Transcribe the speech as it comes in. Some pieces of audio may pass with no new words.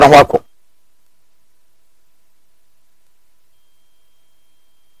na wako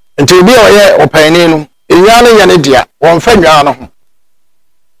nti obi a ɔyɛ ɔpani no enyaa no yɛ ne dia wɔmfa nyaa no ho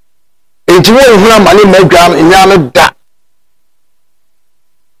nti wɔn huna ma ne madwa nyaa no da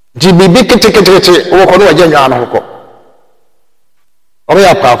di bibi ketekete wɔkɔ no wɔgye nyaa no ho kɔ ɔyɛ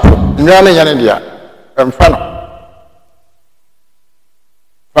apaafo nyaa no yɛ ne dia ɛmfa no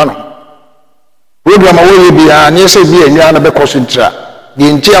fa no program a wɔyɛ biara nyɛ sɛ bi nyaa no bɛkɔ so ntira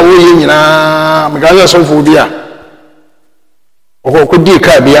deɛ nti a wɔyɛ nyinaa megaayɛ sɔfo bi a ɔkɔ di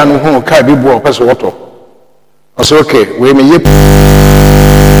kaa bi ano ho kaa bi bu a ɔpɛ sɛ wɔtɔ ɔsɛ okay wei me yɛ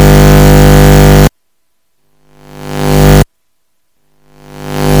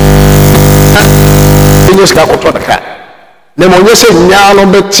nyɛ sika kɔtɔ ne kaa na ma ɔnyɛ sɛ nyaa no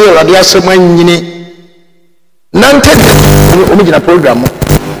bɛte Awurade asɛm anyini nante ɔmo gyina program mu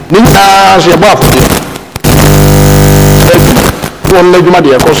ne nyinaa so yɛbɔ afɔdeɛ wɔn n'adwuma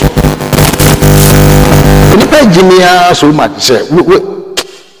deɛ ɛkɔ so nipa gyimia so much sɛ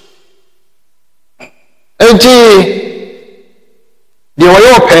enti deɛ wɔyɛ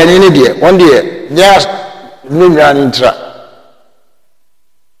ɔpɛni ne deɛ wɔn deɛ nyɛ ne nyaa ne ntira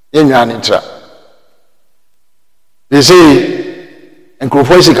yɛ nyaa ne ntira de sɛ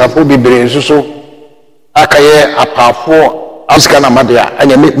nkurɔfoɔ sikafo bebree nso so aka yɛ apaafoɔ asika na ma deɛ a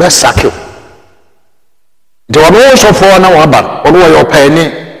ɛnyɛ mɛsakew nti wɔn wɔn sɔfoɔ na wɔn aba wɔn wɔyɛ ɔpɛni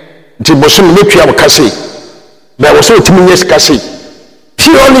nti bosom ne tua wɔ kase bɛɛ wɔ sɛ otumi nyɛ sika sei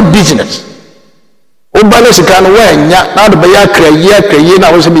purely business woba ne sika no wɔanya na ade bɛyɛ akrayi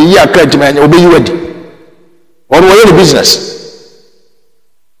na wɔsɛ bɛyi akra ntimi anya wobɛyi wadi wɔn wɔyɛ ne business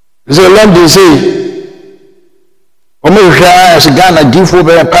sɛ london sei wɔn hwehwɛ a sɛ Ghana diifoɔ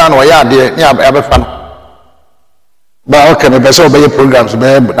bɛyɛ paa na wɔyɛ adeɛ ne abɛfa no ba ɔka mepɛ sɛ wɔbɛyɛ programs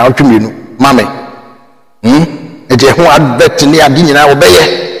bɛyɛ na wotwe mmienu ma me nti ɛho advert ne ade nyinaa wɔbɛyɛ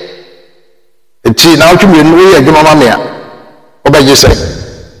nti na wotwe mmienu wɔyɛ adwuma ma me a wɔbɛgye sɛ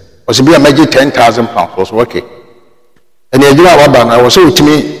ɔsɛ bi a mɛgye £10,000 ɔsɛ okay ɛne adwuma a waba no wɔsɛ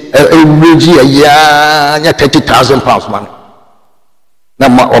wotumi ɛwurɛgye ayiaa nyɛ £30,000 ma no na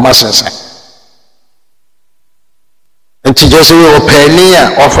ɔma sensan nti gye sɛ ɔpɛni a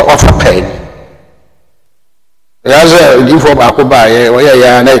ɔfa pɛni ɛyɛ sɛ odiyifoɔ baako baayɛ wɔyɛ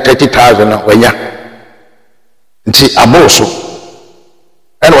yɛa na 30,000 a wanya nti aboro so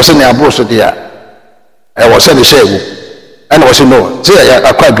ɛna wɔsɛ ne aboro so deɛ a ɛwɔ sɛ ne hyɛ awu ɛna wɔsɛ no sɛ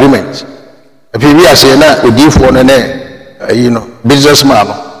akɔ agreement afei bi aseɛ na odiyifoɔ no ne ayi no businessman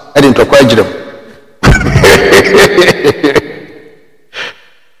no ɛde ntɔkwa agyina mu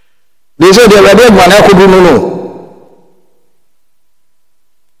de sɛ deɛ Awurade adwuma no akɔdu no no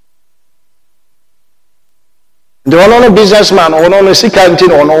nti ɔno no businessman ɔno no sika nti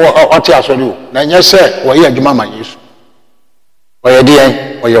na ɔno ɔte asɔre o na nyɛ sɛ wɔyɛ adwuma ma Yesu ɔyɛ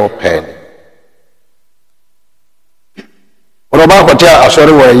deɛn ɔyɛ ɔpɛni ɔno ɔba akɔte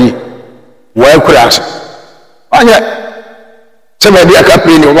asɔre wɔ ayi wɔakura ase ɔnyɛ sɛ baabi aka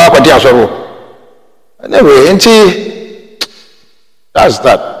pere ni ɔba akɔte asɔre wɔ anyway nti that's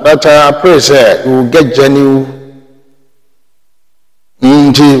that but I pray sɛ you will get genuine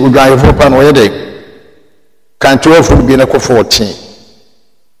nti odwanyefoɔ pa na ɔyɛ dɛ kan 12 bi na kɔ 14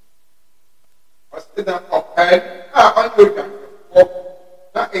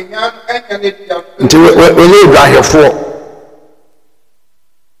 nti wɔnyɛ odwanyefoɔ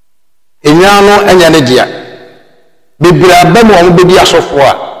enyaa no ɛnyɛ ne dia bebree aba mu a wɔn bɛdi asɔfoɔ a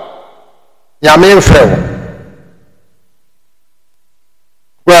nyame mfrɛ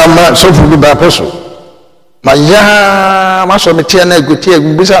wɔn ma sɔfo bi ba pɛ so ma yaa ma sɔ me tia na egutia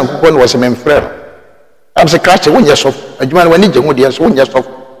bisa nkokɔ no wɔ sɛ me mfrɛ no am sɛ krache wonyɛ sɔfo adwuma no w'ani gye ho deɛ so wonyɛ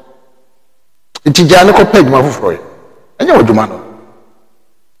sɔfo nti gyaa ne kɔpɛ adwuma foforɔ yɛ ɛnyɛ wɔ adwuma no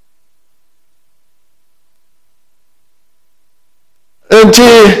nti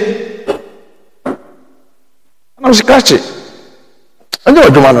am sɛ krache ɛnyɛ wɔ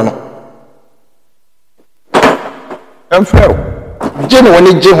adwuma no no ɛmfrɛ wo gye ne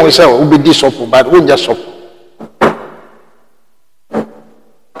w'ani gye ho sɛ wobɛdi sɔfo but wonyɛ sɔfo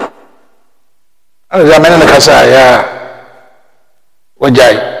ana ya mena kasa ya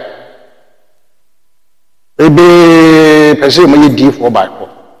wajai ebe pese mo yedi for by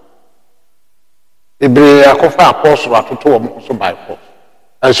force ebe akofa apostle atoto wo so by force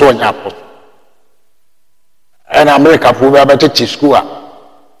eso onya apostle ana America fo be abete school a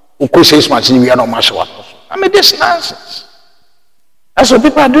uko 6 months ni we are no match wa apostle I mean this nonsense that's what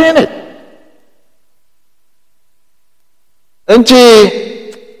people are doing it until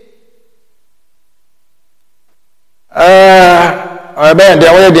ben dia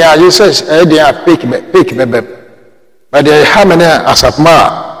wey dia Jesus dia fake bebe but dia ha me na asapma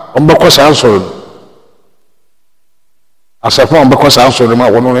ombekọ saa nsọrọ asafo ombekọ saa nsọrọ ma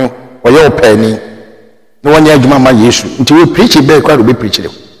wono no oye opani na wanya adwuma ma Yesu nti we preach be kwa do be preach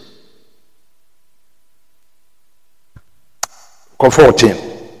dem ko 14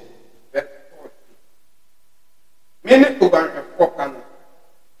 mene oban ko kan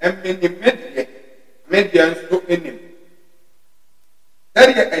emini media nso enim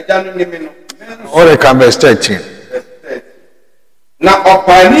dari ejanu ni meno all can verse 13 na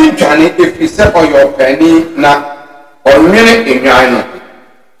opani dwane efise oyo opani na onwene enwan no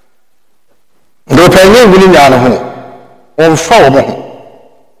ndo opani ngini nyan ho onfa wo mo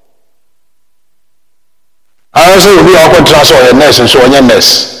aso obi akotra so oye nurse so onye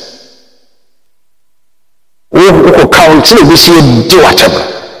nurse wo count le bi sie di whatever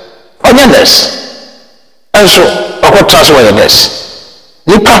onye nurse enso akotra so oye nurse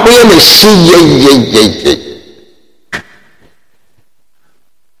nipa ho ye le si ye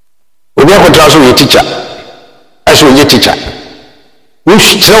obi akotra so ye teacher aso ye teacher wo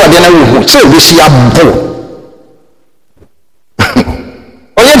se wa de na wo se obi si abo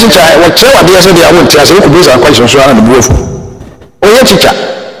onye teacher wo se wa de se de awon tia se ko bi sa question so ana de buofu onye teacher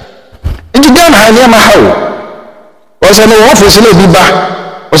nti dan ha ne ma hawo o se no office le bi ba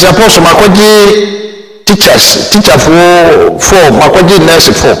o se apostle makoji teacher for makoji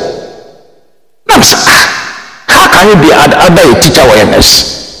nurse for nurse how can you be other teacher or a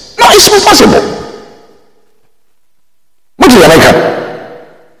nurse no it's impossible what you like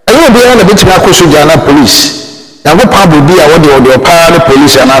ayo bi na bi tina ko soja na police na go pa bi a wo pa na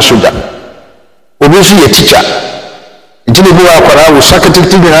police na soja obi so ye teacher nti bi wa kwara wo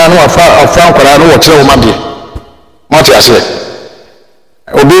sakatiti bi na no afa kwara no wo tere wo made mati ase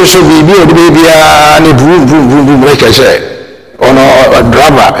obi so bi odi bi a ne vum like I say ono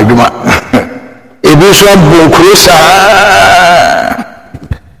driver aduma ebi so bonkuro sa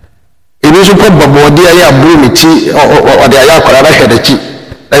ebi so ko babodi ya buru miti o de ya kwara na hedachi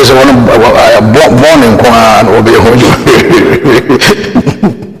that is one born in kwa obi hoju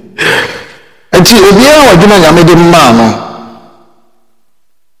enti obi a wadwuma nyame de ma no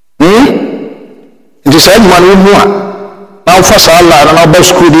nti sai ma no mu a na fa sa Allah na ba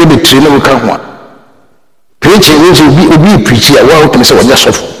school de train no ka ho a preaching is obi preach ya wa o say wanya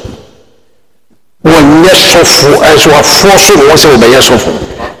sofo wanya sofo as wa force no say obey sofo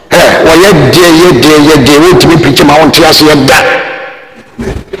wa ye de we ti preach ma won ti ase ya da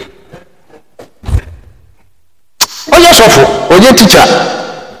wanya sofo oye teacher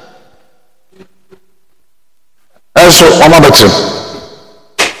eso oma betim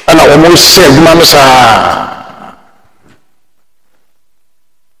ana o mo se adwuma no saa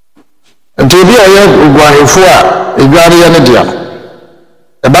nti bi aye ogwahefo a edware ye ne dia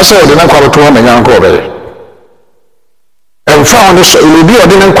eba se ode na kwabeto amanya nko obere emfa ono so bi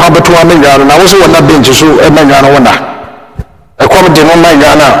ode na kwabeto amanya no na wo so wona bench so amanya no wona ekwam de no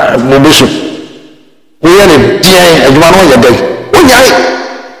amanya na mo besu wo ye ne dia adwuma no ye dai wo nyare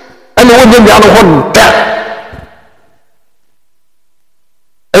ana wo nyanya no hoda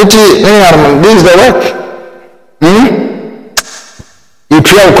eti this is the work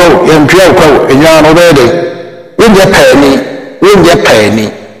yɛmpia wokɔ ɛnyaa no bɛyɛ dɛ wonyɛ paani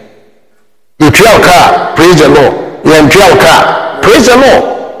yɛpia wo kaa praise the Lord yɛmpia wo kaa praise the Lord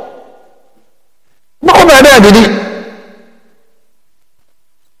bɛkɔ bɛɛ dɛ adidi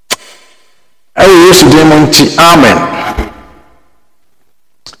ɛwɔ Yesu din mu nti amen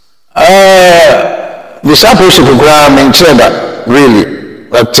discipleship koraa menkyerɛ da really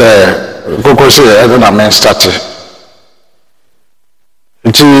but koko sɛ ɛde na men start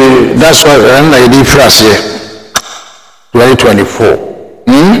that's why I'm like the phrase 2024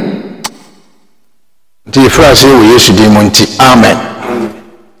 the phrase we used to do monti amen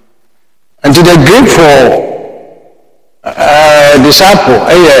and to the great for disciple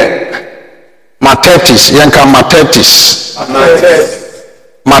Matetis yanka Matetis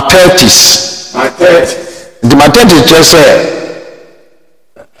the Matetis just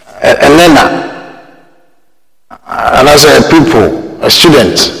Elena and as a people a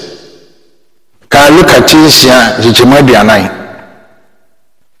student can look at this here Jijimadianai.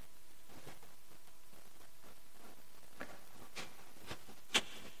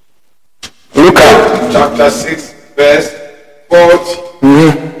 Look at chapter 6 verse 40.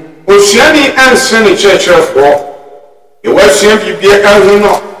 Oceani answer the church of war. You will see if you be a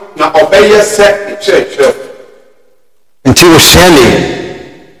now obey your set the church of until Oceani.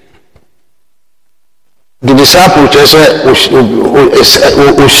 The disciple just said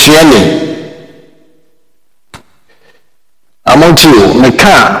Oceani among you me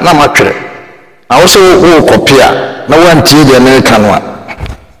can na matwe I also wo copy na wantie the American one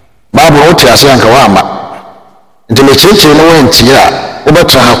wote ase anka wa ama nti me kyerɛkyerɛ no wantie a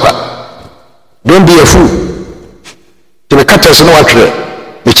wobɛtena ha kwa don't be a fool te me katas no watwerɛ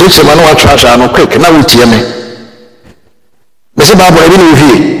me kyerɛkyerɛ ma no watwerɛ ahwɛ ano quick na wotie me me sɛ baabɔ ebi ne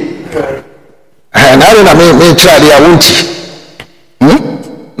wofie na ade na me kyerɛ ade a wonti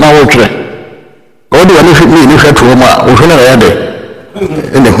na wotwerɛ ɔde wɔ ne hwɛ toɔ mu a wohwɛ no na ɛyɛ dɛ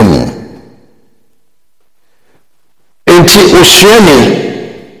ɛne hu enti osuani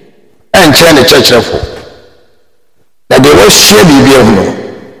ɛnkyerɛ ne kyerɛkyerɛfo na deɛ wɔahyia biribi ahu no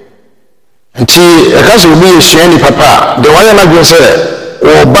nti ɛka sɛ obi yɛ suani papa a deɛ wɔayɛ no adwene sɛ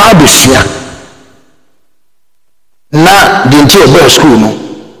wɔba abɛsua na deɛ nti ɔbɛɛ skuul no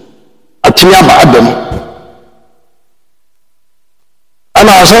atumi aba mu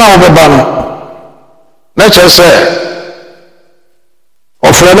ana asɛm a wɔbɛba no na kyerɛ sɛ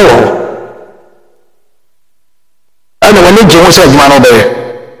ɔfrɛ no wɔ hɔ ɛna wɔne gye ho sɛ adwuma no ɔbɛyɛ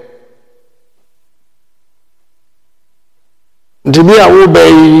nti bi a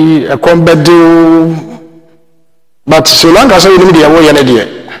wobɛyi ɛkɔm bɛdew but so long as wonim deɛ woyɛ no deɛ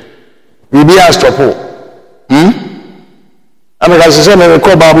biribiaa stɔpo ɛmeka sɛ sɛ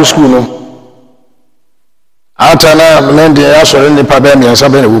mekɔ bible school no ata na me deɛ asɔre nnipa bɛɛ mmiɛnsa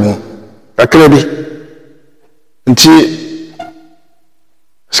bɛɛ na wɔ mu kakra bi nti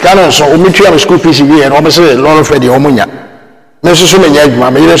sika no nso wɔmetua me school fees wieɛ no wɔbɛ sɛ lɔre fɛ deɛ wɔmo nya me nso so menyɛ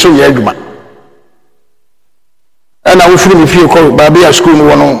adwuma meyere nso nyɛ adwuma ɛna wofiri me fie kɔ baabi a school no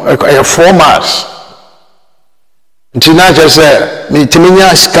wɔ no ɛyɛ 4 miles nti na kyerɛ sɛ metumi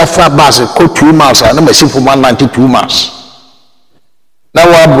nya sika fa bus kɔ 2 miles a na masi fo ma 92 miles na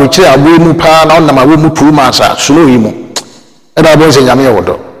wɔaburokyire aboɔ mu paa na ɔnam awɔ mu 2 miles a suro yi mu ɛna abɔ sɛ nyame yɛ wɔ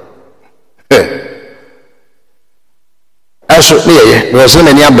dɔ ɛso ne yɛyɛ bɛwɔ sɛ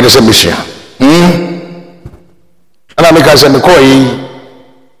n'ani abere sɛ bɛsua ɛna meka sɛ mekɔɔ yi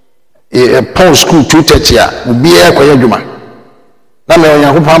pɔn school 2:30 a obiara kɔyɛ adwuma na mɛ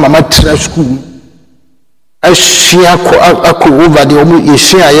onyankopɔn ama matena school asua akɔ over deɛ ɔmo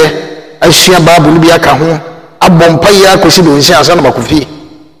yɛsuaeɛ asua bible no bi aka ho abɔ mpa yi akɔsi de ɔnsia asa na makɔ fie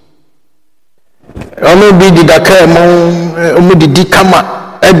ɔmo bi dida kaa mu ɔmo didi kama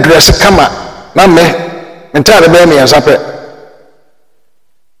ɛdrɛs kama na mɛ ntaade bɛyɛ mmiɛnsa pɛ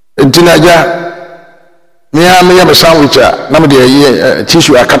nti na agya meyɛ me sandwich a na mede ɛyɛ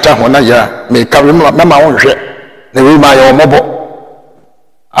tissue akata ho na ya meka mama wo nhwɛ na wei ma yɛ ɔmɔbɔ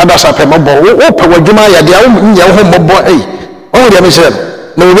adasa pɛ mɔbɔ wopɛ w'adwuma ayɛ deɛ wonyɛ wo ho mmɔbɔ ei ɔwo deɛ mehyɛ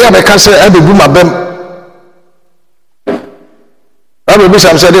no na obi abɛka sɛ abɛgu mabam abɛbisa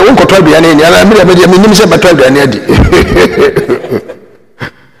m sɛ deɛ wonkɔtɔ aduane ani ana medeɛ menim sɛ bɛtɔ aduane adi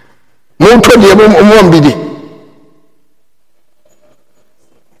montɔ deɛ momɔm bi di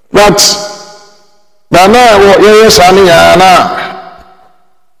but na yɛyɛ saa no nyaa na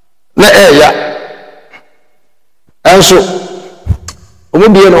ɛɛya ɛnso ɔmo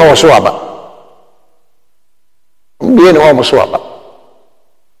bie ne wɔwɔ so aba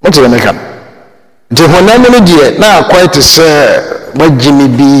mote dɛ meka no nti honam no deɛ na akwae te sɛ woagye me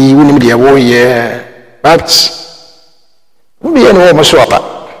bi wonim deɛ woyɛ but wobie ne wɔwɔ so aba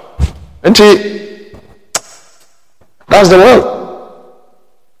nti that's the world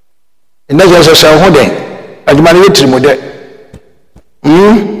nna kyerɛ sɛ hyɛ wo ho dɛn adwuma no yɛtiri mu dɛ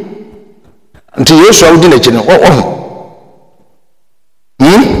nti yesu a wodi n'akyi no ɔho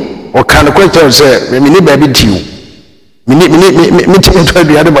ɔka no kɔkyerɛ sɛ mene baabi tiw metimi ntɔ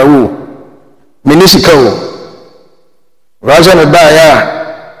aduade ma wo mene sika wo ɔra sɛ mebaeɛ a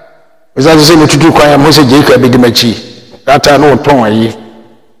ɛsiane sɛ metutu kwan a mo sɛ gyei ka bɛdi m'akyi ata na wɔtɔn ayi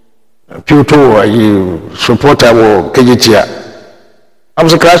piwto wɔ ayi supporter wɔ kegyeti a am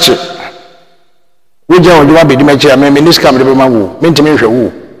sɛ krakye wogya wɔ dwuma bɛdi m'akyi a mene sika mede bɛma wo mentimi nhwɛ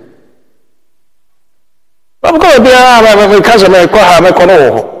wo babakɔ biara meka sɛ mɛkɔ ha mɛkɔ no wɔ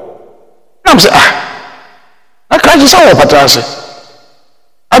hɔ nam sɛ akrakye sɛ wɔ pata ase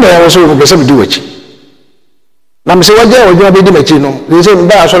adɛn wɔ sɛ mepɛ sɛ medi w'akyi na mesɛ wagya wɔ dwuma bɛdi m'akyi no ɛsɛ sɛ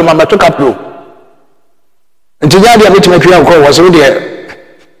mbaa asɔre ma mɛto kapro nti nya deɛ mɛtumi atwi ankɔ wɔ sɛ wodeɛ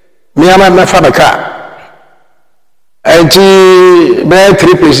meama mɛfa me kaa nti bɛyɛ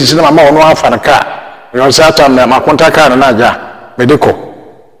 3 places na mama ɔno afa no kaa sɛ ata makonta kaa no no agya mede kɔ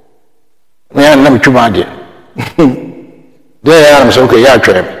mea na metwi ma adeɛ deɛ yɛ ara sɛ okay yɛ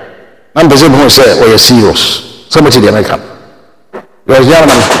atwɛre me na mpɛ sɛ mehu sɛ ɔyɛ serious sɛ mote deɛ mɛka no yɛgyama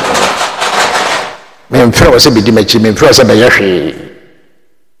na memfrɛ wɔ sɛ bɛdi m'akyi memfrɛ wɔ sɛ bɛyɛ hwee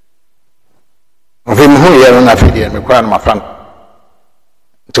afei mehu yɛ no na afei deɛ mekɔa no mafa no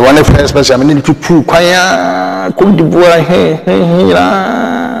nti wɔne frɛ special mene ne tutu kwan a kɔdi boa nyinaa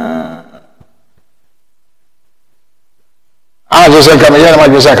I just say come here, I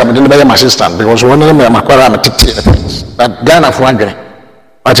just say come to be my assistant because one of them my para things. But Ghana for one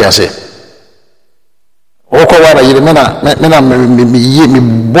what I say. Oko wara yire me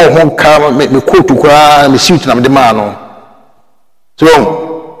bo ho ka me kotu kwa me suit na me de ma no. So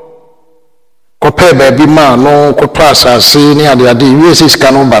ko pe ba bi ma no ko to asase ni ade we say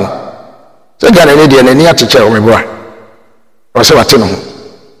sika no ba no. So Ghana ni de na ni acheche o me bra. O se wate no.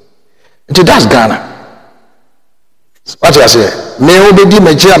 It does Ghana. What I say? Me obedi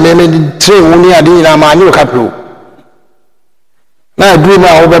meji a me train woni ade nyina ma ni o kapro. Na do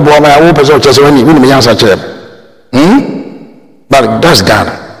na wo be bo ma wo pese o chese wani me yansa chere. But that's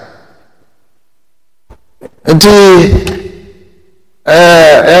Ghana. Nti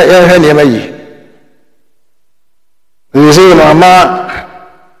he ne yi. You see mama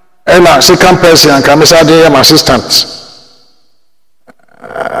second person and come say dey my assistant.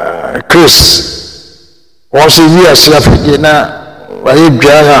 Chris also years after na why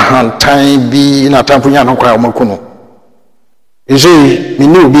dwa han tan bi na tamfo nya no kwa omako no. You see me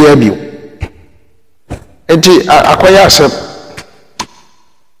no bi abiu. Enti akwaya asem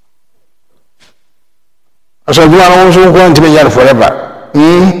aso gwa no so kwa ntime yar forever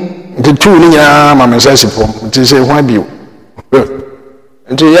nti tu ni nya ma me sense pom nti se ho abiu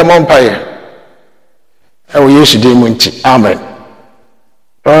nti ya mompaye e wo Yesu de mu nti amen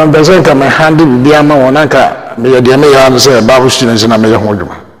bezen ka me hande bi ama wona ka me de me ya say Bible students na me ye ho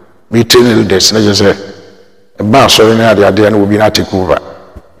dwuma me training this na je say ba so ni ade na obi na take over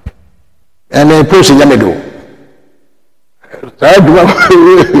and post yamedo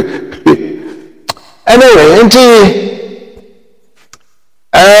anyway into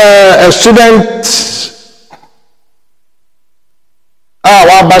a student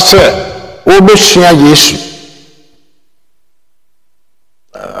wa ba se obesua Yesu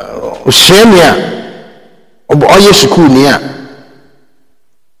osemia oye school ni a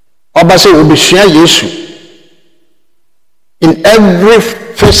oba se obesua Yesu in every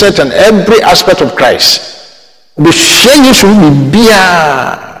facet and every aspect of Christ. The shame should be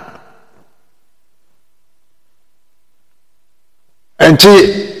and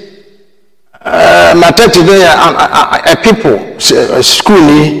matter today a people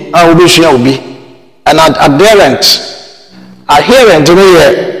schooling will be an adherent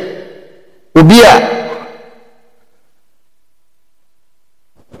will be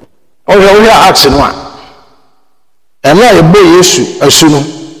we are asking one and a boy Yesu asunu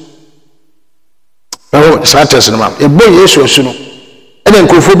Saturday no a boy Yesu asunu and then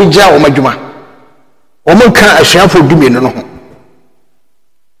nkofo bi gya wo madwuma wo mo ka ahwiafo dumi no ho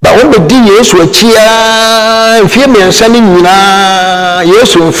ba wo be di Yesu achia mfie miensa ni nyina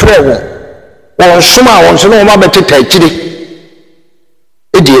Yesu mfrɛ wo soma won so no ma beteta akire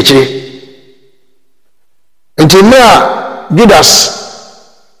edi akire nti na Judas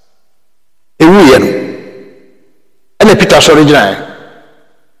ewuye no ene Peter so original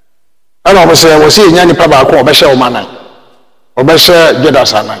ana mo say wo say nya nipa ba ko obehye o manan obehye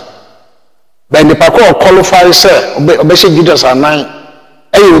Judas anan ba nipa ko qualify say obehye Judas anan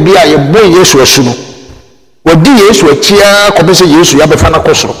ayi obi a ye boy Yesu asu no wodi Yesu atia ko be say Yesu ya befa na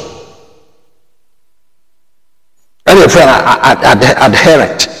kosoro ana fe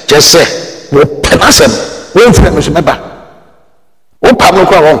adherent just say wo penasem wo mfre me so meba wo pam no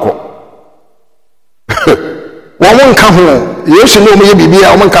kwa wonko wọ́n nka ho Yesu no mo ye bibia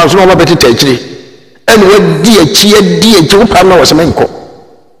wọ́n nka so no ba beteta akire ene wadi achi wo pam na wo se menko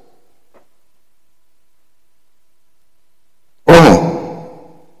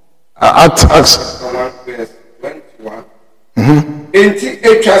at 21 enti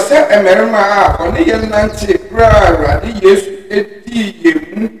etwa se emerema a oni ye nante bra de Yesu edi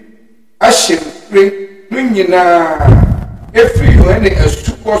yemu ahyemfre no nyina efiri ho ene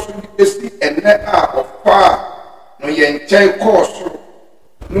asukọ so esi ene a ofa no yen kyai course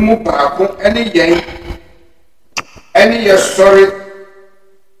no mu baako ene yen ene ye sorry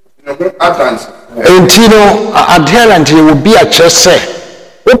no mu advance enti no adherent will be a chese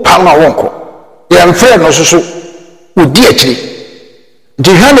wo pam na wonko yen frɛ no so odi akiri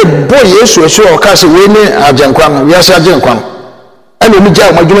di hane boy Yesu asu o ka se we ne agenkwa no we asa agenkwa no ene mu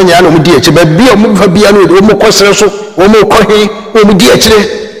gya mo dwuma nya na mu di akiri ba bia mu fa bia no wo mu kɔsere so wo mu kɔhe wo mu di akiri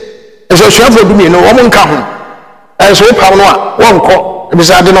eso suafo dumi no wo mu nka ho so wo pam no a wonko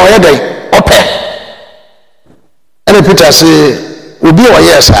ebisa de no ye dai opɛ ene Peter se obi o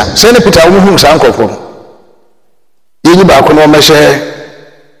yes se ne Peter wo hu san kɔfo yi ba ko no mɛhye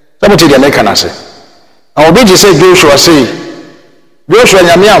sabote dia meka na se na obi ji se Joshua se Joshua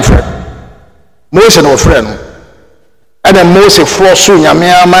nyame amfrɛ Mose no frɛ no ene Mose fo so nyame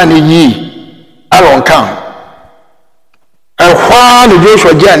ama ne yi Aaron kan ɛhwa ne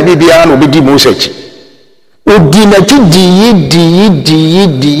Joshua gya ne bibia na obedi Moses akyi odi na ti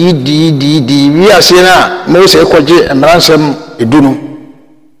di wi ase na Moses kɔgye mmaransɛm edu no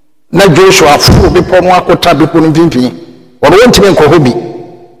na Joshua furu bepɔ no akɔta bepɔ no mfimfini ɔno wɔntimi nkɔ hɔ bi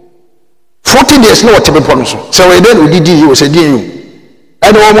 40 days na wɔte bepɔ no so sɛ wɔyɛ dɛ na odidi yi wɔsɛ die yi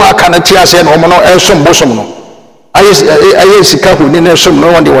ɛne wɔn aka na te ase na wɔn no ɛsom bosom no ayɛ sika honi na ɛsom no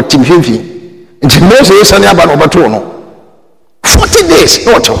wɔn de wɔte mfimfini nti Moses yɛsane aba na ɔbɛto no 40 days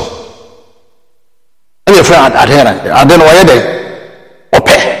na wɔte hɔ ɛyɛ fɛ ade no wɔyɛ dɛ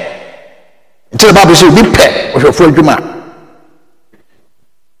ɔpɛ nti na Bible sɛ obi pɛ ɔhwɛfo adwuma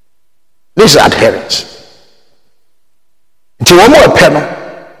this is adherence nti wɔn mo ɛpɛ no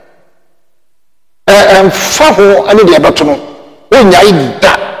ɛmfa ho ɛne deɛ ɛbɛto no wɔnyae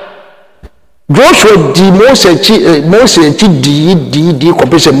da Joshua di Mose akyi di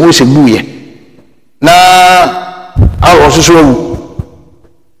kɔpɛ sɛ Mose buiɛ na Aaron nso so awu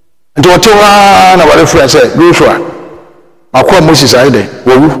nti wɔte hɔ ara na wɔrefrɛ sɛ Joshua makoa Moses ayɛ dɛ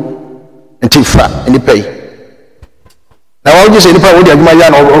wɔwu nti fa nnipa yi na wɔgye sɛ nnipa a wɔde adwuma yɛ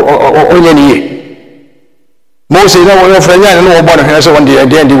na ɔnyɛ ne yie Mose na wɔfrɛ nyane na wɔbɔ ne hwɛ sɛ wɔde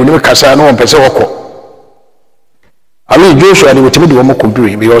ɛdeɛ de wɔnim kasa na wɔmpɛ sɛ wɔkɔ ale Joshua de wɔtumi de wɔn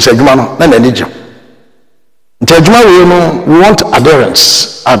kɔduru because adwuma no na n'ani gye nti adwuma wei no we want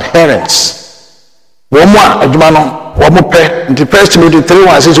adherence wɔn mu a adwuma no wɔn pɛ nti 1 Timothy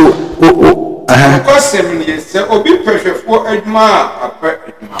 3:1 says kɔsɛm ne sɛ obi pɛhwɛfoɔ adwuma a apɛ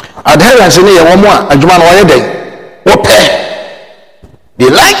adwuma adherence ne yɛ wɔn mu a adwuma no wɔyɛ dɛn wɔpɛ they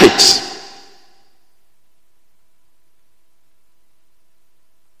like it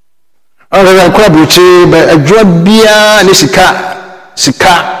ɔrɛ kɔ aburukyire bɛ adwuma biara ne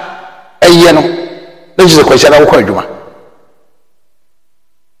sika ɛyɛ no na gye sɛ kɔhyɛ na wokɔ adwuma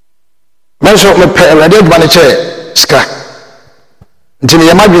mɛnso mepɛ awurade adwuma no kyɛ sika nti ne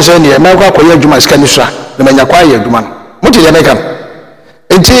yɛma dwe sɛ neɛ mɛkɔ akɔyɛ adwuma sika ne so a na manya kɔ ayɛ adwuma no mote yɛ mɛka no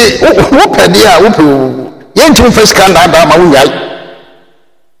nti wopɛ deɛ a wopɛ yɛntumi fa sika ndaadaa ma wonyae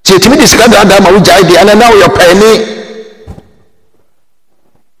nti yɛtumi de sika ndaadaa ma wogyae deɛ ɛnɛ na woyɛ pɛni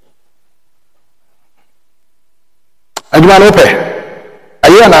adwuma no wopɛ are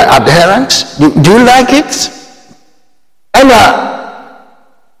you an adherent do you like it ɛna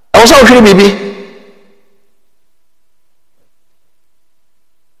ɛwɔ sɛ wohwere biribi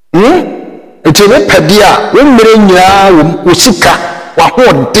nti wopɛ deɛ a wo mmerɛ nyinaa wo sika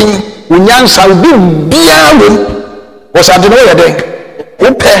w'ahoɔden wo nyansa wo biara wom wɔ sɛ ade no woyɛ dɛn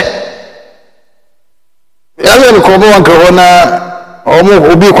wopɛ yɛyɛ no kɔbɔ wanka hɔ na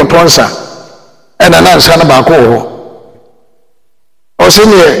obi kɔtɔ nsa ɛna na nsa no baako wɔ hɔ ɔsɛ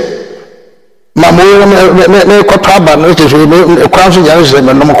neɛ mamo me kɔtɔ aba no kyɛ sɛ kwan so nyane sɛ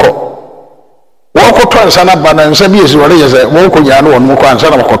menom kɔ wɔkɔtɔ nsa no aba na nsa bi yɛsi wɔre yɛ sɛ wɔkɔ nyane no wɔnom kɔ ansa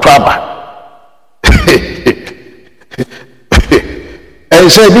na wɔkɔtɔ aba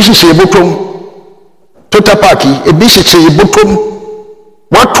ɛnsɛ ebi hyehyɛ ebotom tota park yi ebi hyehyɛ ebotom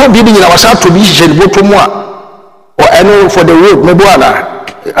wɔatɔ bi nyina wɔsa atɔ bi hyehyɛ ebotom a ɛno for the road mebo ana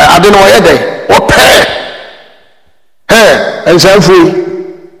ade no wɔyɛ dɛn wɔpɛ ɛnsɛmfo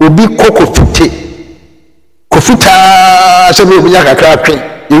obi kofitaa sɛ bi obi nya kakra atwe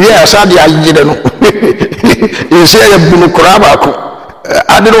ewie asa de agye de no yɛsɛ yɛ bunu koraa baako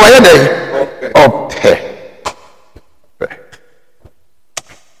ade no wɔyɛ dɛn ɔpɛ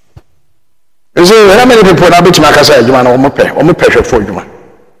ɛsɛ how many people na betumi akasa adwuma no wɔn pɛ hwɛfo adwuma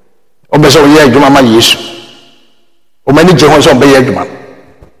wɔn bɛ sɛ wɔyɛ adwuma ma Yesu wɔn ani gye ho sɛ wɔn bɛyɛ adwuma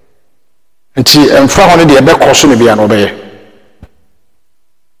nti mfa ho no deɛ ɛbɛkɔ so ne bia na wɔbɛyɛ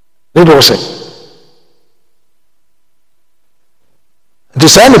ne de wɔsɛ nti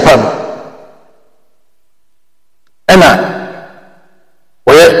saa nipa no ɛna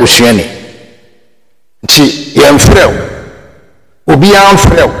wɔyɛ osuani nti yɛmfrɛ wo obiara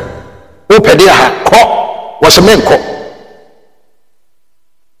mfrɛ wo wopɛ de aha kɔ wɔsɛ menkɔ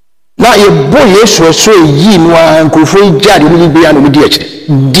na yɛbɔ Yesu ɛso ɛyii no a nkurɔfoɔ yi gya de mu bia na ɔmudi akyire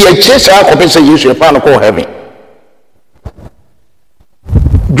di akyire saa kɔpɛ sɛ Yesu ɛpaa no kɔɔ heaven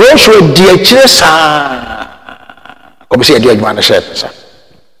Joshua di akyire saa kɔpɛ sɛ yɛde adwuma no hyɛ pɛsa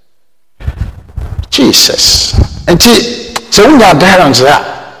Jesus nti sɛ wonya adherence a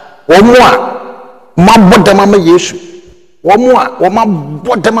wɔn a mabɔ dɛm ama Yesu wɔn a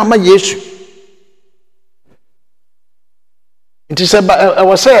wɔmabɔ dɛm ama Yesu nti sɛ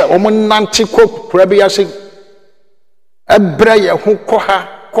ɛwɔ sɛ wɔn nante kɔ kura bi ase ɛbrɛ yɛn ho kɔ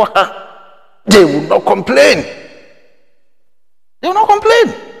ha they will not complain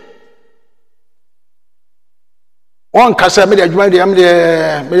wɔn kasa mi de adwuma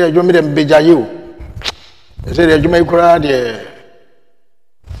de mbɛgya yi o I said, you may cry, dear.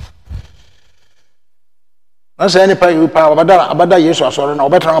 I say, any pay you power, but that yes, I saw no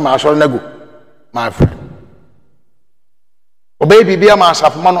better. I saw no good, my friend. O baby, be a mass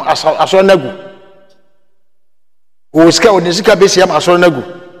of man, I saw no good. Who scout the Zika Bessia, I saw no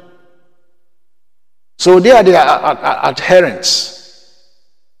good. So they are the adherents.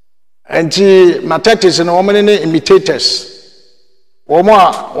 And my tactics and woman imitators.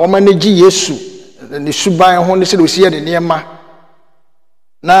 Woman Yesu, and the Subai, who said, we see the near ma.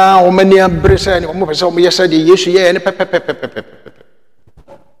 Now, woman near Bressa and almost some yesterday, Yesu, yeah, and pepper.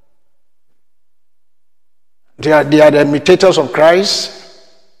 They are the imitators of Christ.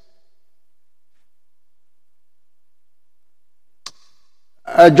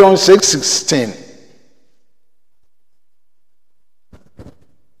 John 6:16.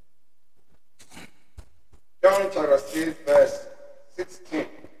 John chapter 6, verse 16.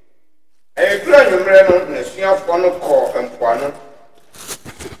 A grand number of one call and one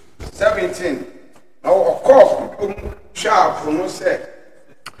 17. Now, of course, sharp from say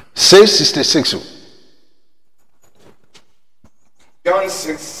 6:66. John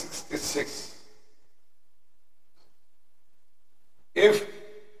 6:66. If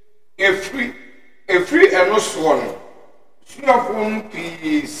free and no swan, sharp one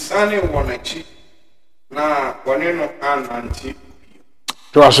be sunny one a cheap. Na waneno ananti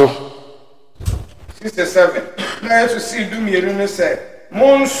To aso 67 na yesu si du mienu ne se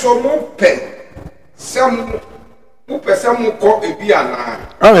monso mo pe sam mo pe sam ko ebi ana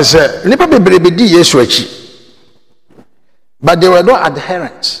I say, nipa bebrebe di Yesu achi. But they were not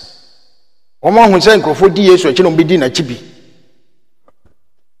adherents. Omo hu say nkrofo di Yesu achi no be di na chi bi.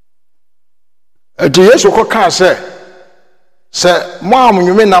 Ati Yesu ko ka say mo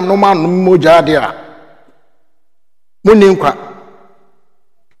amnwume nam no ma no moja de a Muni nkwa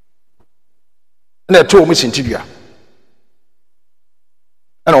na to mu sintidua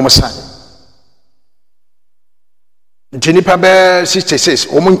ana o msan ntini pa be 66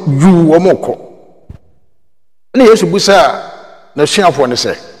 o mu yu o mu ko na Yesu busa na suafo ne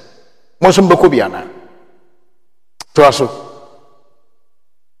se mo so mbeko bia na to aso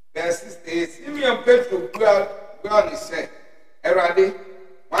verse 68 Simeon Petro gwa ni se Erade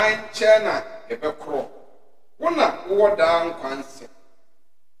wan chena ebekro Wona wo dan kwanse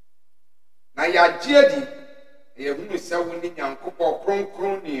na ya giedi ye hunu se woni nyankopɔ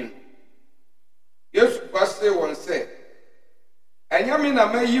kronkron ni Yesu kwase won se anyame na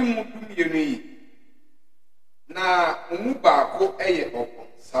mayi mu dumienu yi na mu baako eye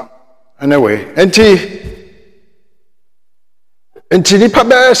ɔkonsam anyway enti nipa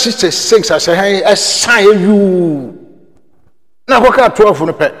be 66 ase han esan yu na koka 12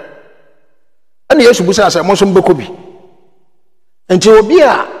 no pe and Yesu busa say mo so mbeko bi enti obi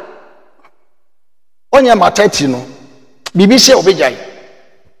a onya matati no bibi se obejai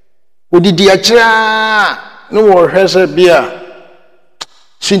odidi akira no wo hwese bia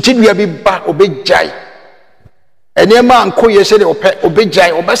sintidua bi ba obejai enema anko yese de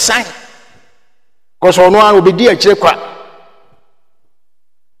obejai obesan koso no an obedi akire kwa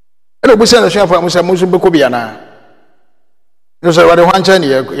ene obusa na suafo amusa mo so mbeko bi ana no say wade hwancha ne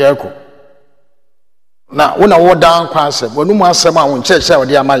yeko na wona wo dan kwanse wonu mu asem a won cheche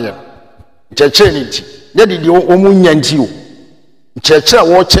wode amaye cheche ni ti ye didi wo mu nyanti o cheche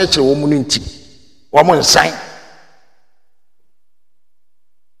wo cheche wo mu nti wo mu nsan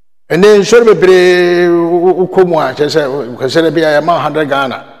ene shore bebre ukomu a cheche kwese bia ya ma 100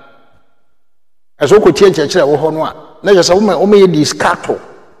 Ghana eso ko tie cheche wo ho no a na je se wo me ye discato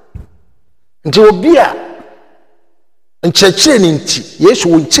nti obi a ncheche ni nti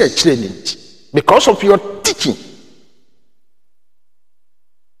Yesu wo ncheche ni nti because of your teaching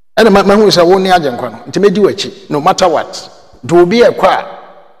and my who is a one year jankwa nti medi wachi no matter what do be a kwa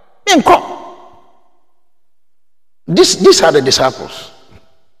enko these are the disciples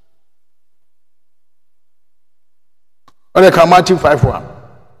on the Matthew 5:1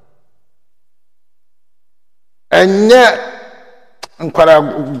 enye nkwara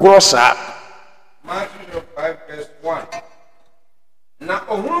grossa Matthew 5:1 na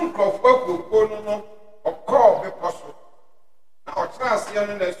ohun krofo kokko no okọ be poso na otrase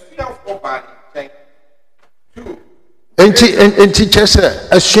no na suafo ba ni chen enti chese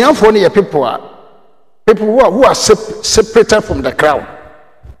asuafo no ye people who are separated from the crowd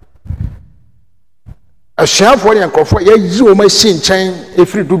asuafo no nkofo ye yi o ma si nchen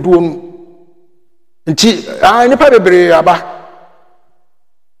efiri duduo no nti nipa bebre aba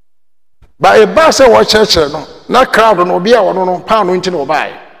ba e ba se wo church no na crowd no obi a wono no pa no nti no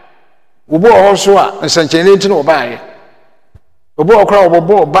bae obo ho so a nsanchene nti no bae obo okra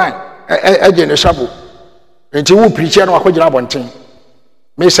obo ban eje ne shabo Enti wo preacher no akogina abonten.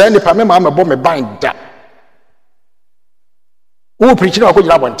 Me say nipa me ma mebo me ban da. Wo preacher no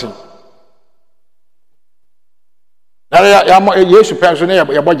akogina abonten. Na ya Yesu penso ne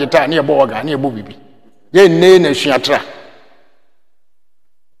ya bogita ne ya bo organ ne ya bo bibi. Ye nne na suatra.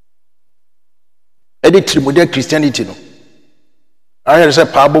 Edi trimodel Christianity no. Aye say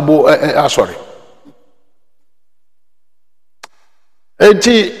pa bobo sorry.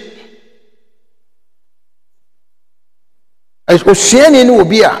 Enti osuani ni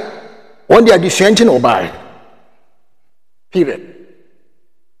obi a won dey adesuanti na obae. Period.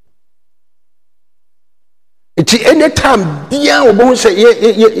 Enti anytime bia obo say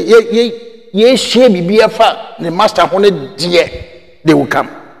ye share bibia fa ne master ho ne de they will come.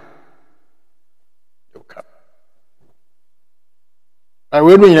 They will come. I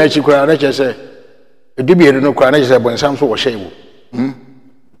will be in a chikwa na che say edubie no kwa na che say bonsam so wo hye wo.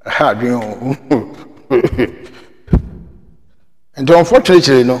 Ha dwen. And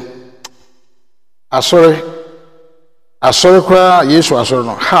unfortunately, no, I sorry, kwa Yesu asori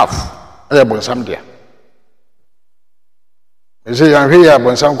no half. I bonsam dia. Me say yan hwe ya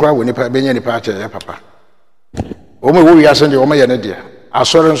bonsam kwa woni pa benya ni pa che ya papa. O me wo wi asen de o me ye ne dia.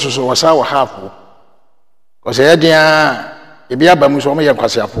 Asori nso so wasa wo half. Ko say dia e bia ba mu so o me ye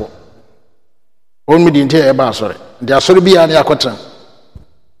kwasiafo. O mi di ntia e ba asori. Dia asori bia na yakotra.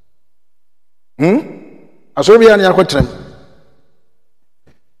 Asori bia na yakotra.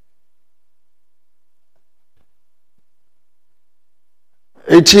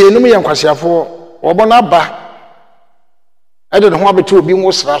 Eti enum ye nkwasiafo obo na ba ede ne ho abeto obi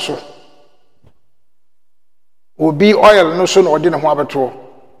nwosra so obi oil no so na ode ne ho abeto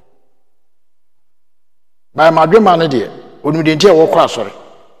ba madwema ne de onum de ntia wo kwa asore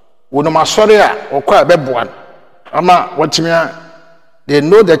wonum asore a okwa beboan ama watimia they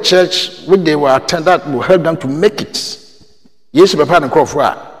know the church which they were attended will help them to make it. Yesu papa ne krofo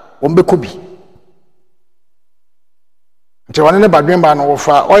a ombekobi nti wane ne badwemba no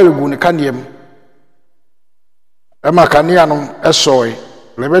wofa oil gu ne kaniem ema kania no esoe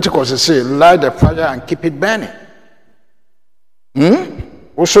Leviticus say light the fire and keep it burning.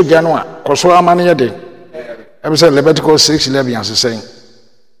 Also janwa koso amane ye de em say Leviticus 6:11 as saying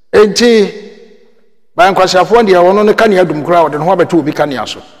enti ban kwasiafo de wono ne kania dum kura wode ho abeto obi kania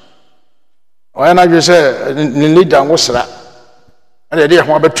so oya na dwe say ne leader nwosra ade de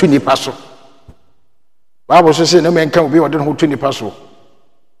ho abeto nipa so Bible says no man can be wode ho to nipa so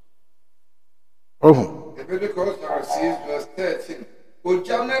Leviticus 6 verse 13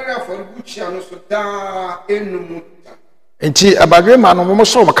 Ojamere afarubuchi anu so da enum enti abadwe ma no mo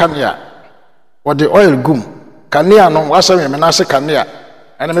so kania wode oil gum kania no wasame me na se kania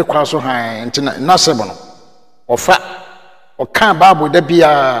ene me kwa so han enti na se bo no ofa oka Bible da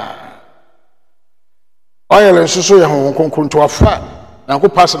bia oil nso so ye ho konkron to ofa na ko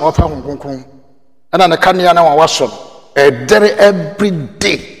pass na ofa ho konkron ana na kania na waso every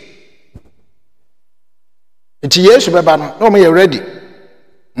day. Enti Yesu beba no na o me ready.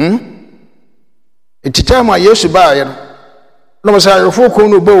 Enti time a Yesu ba ye no no say ayofo ko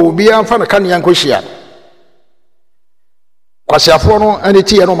no ba obi amfa na kania nkohia. Kwasiafo no ane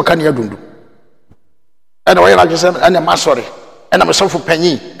ti ye no kania dundu. Ana we la jese ana masori. Ana mesofo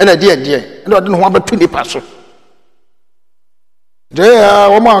panyi. Ana die ana ode no ho abatu nipa so. There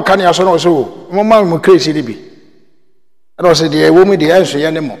woman kania so no so woman mo crazy libi. Ana say die wo mu die anso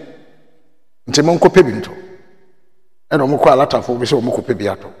ye ne mo. Nti mo nkope bi nto. Ana mo kwa latafo bi se mo kope bi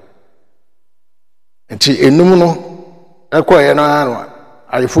ato. Nti enum no ekoye no anu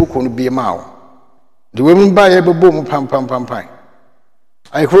ayefo ko no bi ma wo. De we mu ba ye bebo mu pam.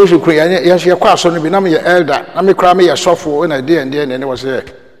 Ayefo so ko ya hye kwa so no bi na me ye elder na me kra me ye sofo na de ne wo se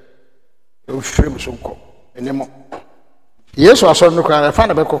o frame so ko enemo. Yesu asoro no kra fa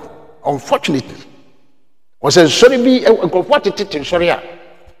na beko unfortunately was a sorry bi enkofo tete sorry a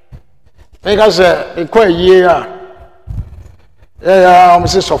because e kwa yie a o me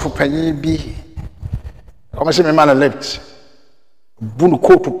se sofo panyi bi o me se me man left bunu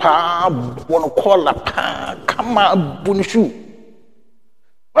coat pa bono collar pa kama bunu shoe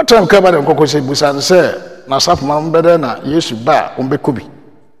what time ka ba de nkoko se busan se na saf man bede na Yesu ba o mbekobi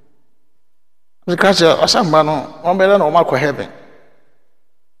because asamba no on bede na o makọ heaven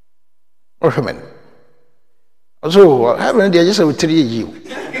o heaven so heaven dey just with 3 years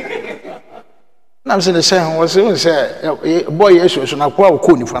na me se the same was say boy Yesu so na kwa o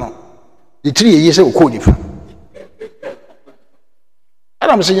ko nifa no the 3 years say o ko nifa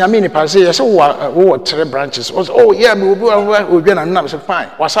and I'm saying yamini pa say yes wo 3 branches oh yeah me obi na na me say fine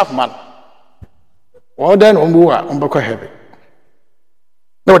what's up man well then on bu a on be ko heaven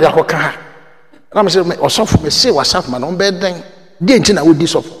no dey akoka na me say osofo me say wasaf ma no be den de nti na wodi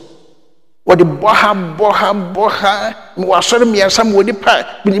sofo wodi boha me wasore me yasam wodi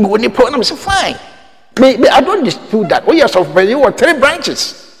pa me wodi pa na me say fine me I don't dispute that. Oh yes, of you were 3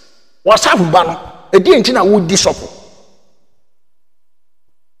 branches wasaf ba no e de nti na wodi sofo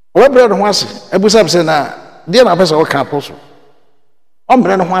we bre no ho ase ebusam say na de na pesa o ka apostle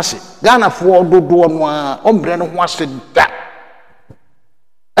ombre no ho ase Ghana fo dodo no a ombre no ho ase da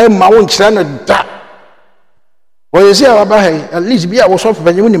e ma won kira no da wo yesi aba hey at least bia wo so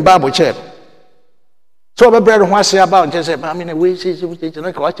fa nyimu ni Bible chair so be bre no ho ase aba on say ba me na we say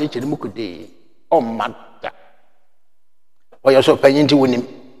na ka wa che mu kude o mada wo yo so fa nyinti wonim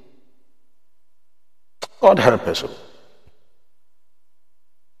God help us.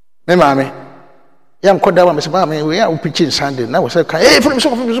 Me mama yam koda wa me say mama we are preaching Sunday na we say hey from so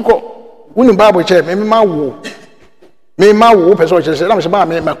wonim Bible chair me ma wo person say na me say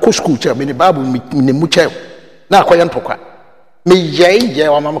mama me ko school chair me ni Bible me mu chair na akoye ntokwa me ye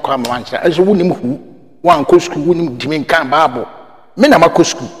wa mama ko mama ncha so wonim hu wan ko school wonim dimi kan Bible me na ma ko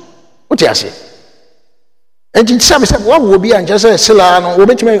school uti ase enti sabe wa wo bi anja say sila no wo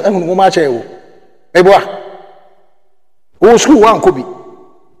betime ehunu mo ma chair wo me boa wo school wan ko bi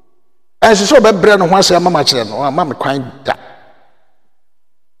as so be bre no ho ase mama kire no ama me kwan da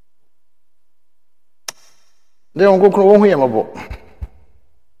de on kokro wo hu yamabo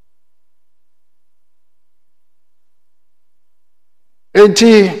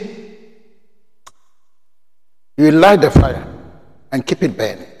enti you light the fire and keep it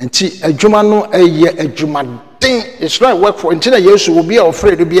burning enti adwuma no eye adwuma den it's not work for enti na yesu obi a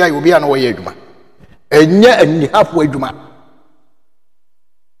ofred obi a obi a na wo ye adwuma enya ani hapo adwuma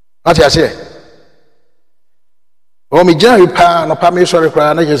ati ase o mi jana pa no pa me sorry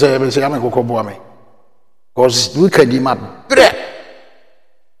kra na je say me say am kokobo me cause we can di ma bre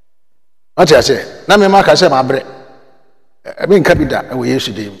ati ase na me ma ka say ma bre e be nka bi da e wo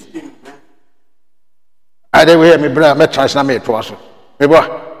yesu dem ade we me bre me trans na me to aso me bo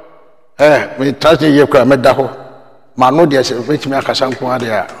me trans ye kra me da ho ma no de say we timi akasa nko ade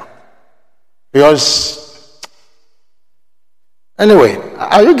a because anyway,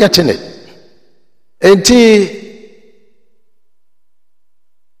 are you getting it? Enti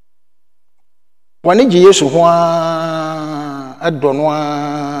wani ji Yesu ho adono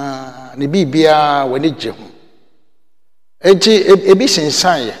ne bibia wani je ho. Enti ebi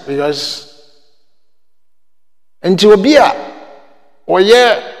sensan ye because enti obi a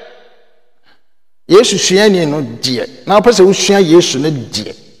oye Yesu suani no die. Na pese wo sua Yesu no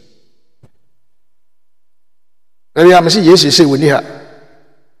die. Eri am say Yesu say woni ha.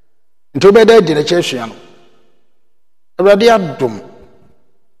 Nto be da di na chesua no. Awurade adom.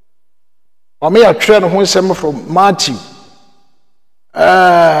 O me ya twa no ho nsem from Matthew,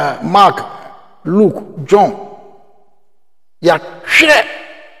 Mark, Luke, John. Ya twa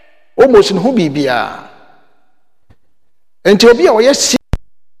almost no bibia. Enti obi a oye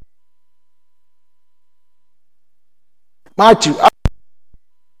Matthew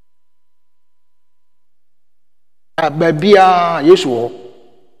Babia Yesu.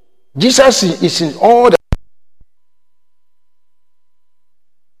 Jesus is in all the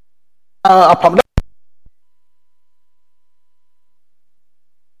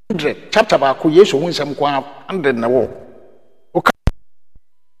chapter ba ko Yesu hu nsem kwa 100 na wo.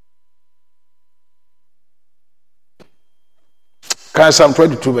 Psalm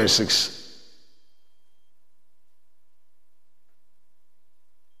 22 verse 6.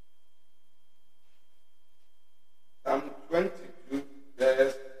 Psalm 22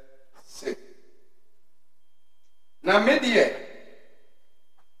 verse 6. Na medie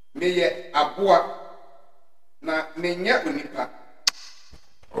meye aboa na menya onipa.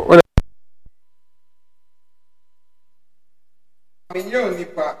 Menya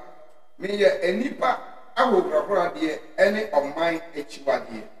onipa meye enipa ahograhora de ene oman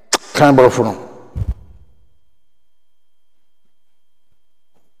echiwade. Kan borofo no.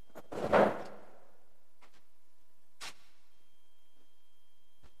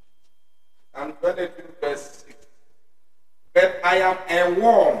 And 22 verse 6. But I am a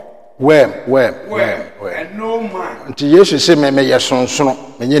worm. Worm. And no man. Until Jesus say me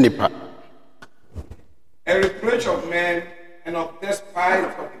yesonsono, me nipa. A reproach of men and of despised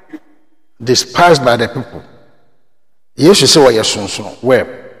of the people. Despised by the people. Jesus say we yesonsono, worm.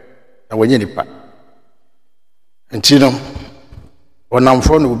 Na we nipa. Until no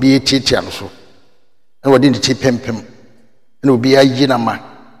onamfo no bi etiatia no so. Na we dey ti pempem. Na obi ayi na ma.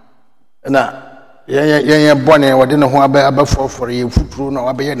 Na ye bone wode ne ho abaforfor ye futuro na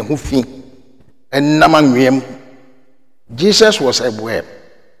wabe ye ne ho fi ennam anwem. Jesus was a worm.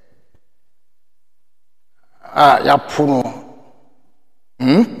 ya puno.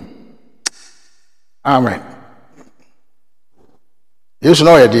 Amen. Yesu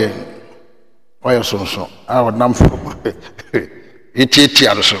no idea. Why so? I would numb for it.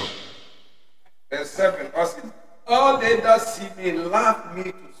 Verse 7. All they that see me laugh me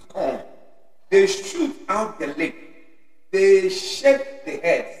to scorn. They shoot out the lip. They shake the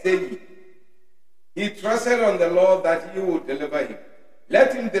head, saying, he trusted on the Lord that he would deliver him.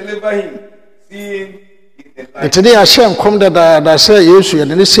 Let him deliver him, seeing he delights. Today I shall come that say yes,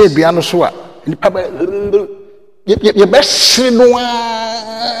 and they say Biano Swa. Your best no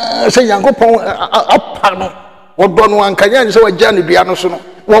say Yankopon up or Don one can so a journey Biano Sono.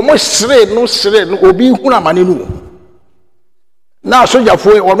 One more sre no obi huna maninu. Now so ya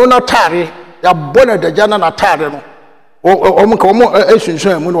fue or no tari, ya bona de jana na tari no. O mo ko mo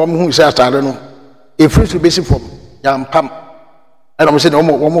esunsun mu no mo hu say tari no. E free to basic form yam pam. And I'm saying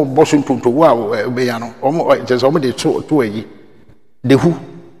omo bosun to wa be ya no. Omo just omo de to yi. De hu.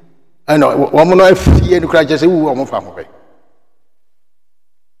 And omo no afie no kra just wu omo fa ho be.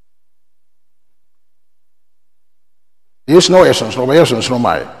 Yes no essence no essence no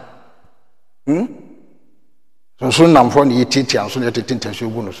mai. So nam for ni titi an so ne titi ntasu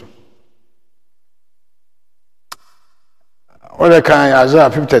gu no so. What can Isaiah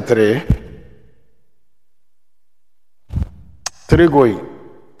 53 3 going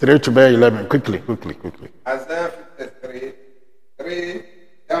 3 to bear 11 quickly. Isaiah 53 3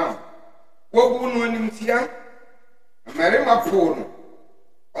 down. Wogu no nimtia amarema phone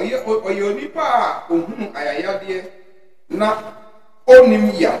oyo nipa ohunu ayayade na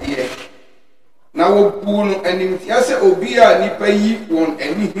onim yade na wogu no animtia se obi a nipa yi won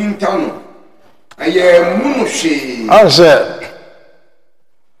ani hinta no aye munu hwe ase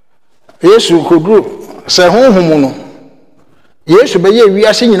Yesu kodu se honhom no Yesu beye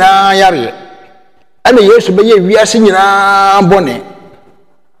wiase nyina yare ana Yesu beye wiase nyina bone.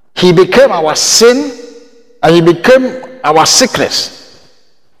 He became our sin and he became our sickness.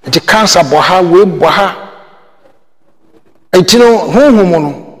 It cancer boha we boha. Etino honhom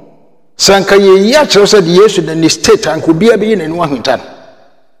no sanka ye ya kire said Yesu the state and could be nenu ahuntan.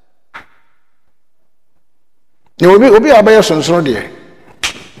 Ni obi abaya sonso de.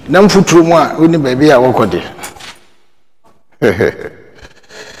 Na mfuturu mu a oni ba bia wokode.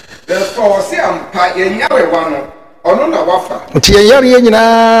 Therefore say ampa ye nyawe wano. He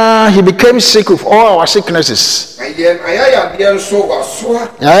became sick of all our sicknesses.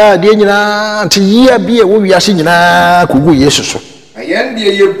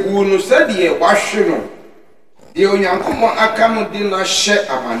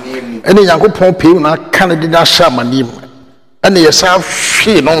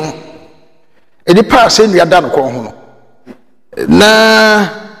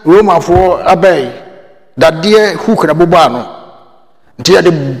 That dear who could have bobano. Dear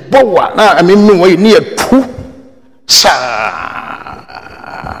the boa, I mean, near two sa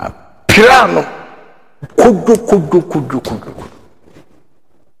piano. Kudu.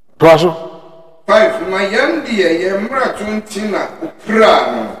 Plazo 5. My young dear, Yamra Tuntina,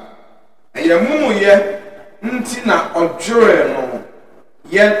 Uprano. And Yamu ye, Ntina or Joreno.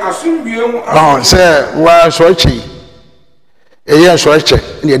 Yen assume you. Oh, sir, was watching. A young swatcher,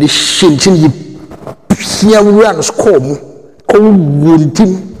 near the shinting. Here we are score cold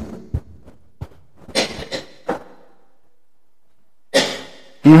team.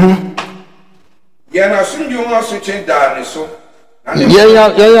 Yana soon you want to change down so.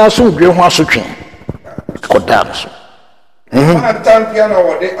 Yeah, soon you want to change. Got down so. Piano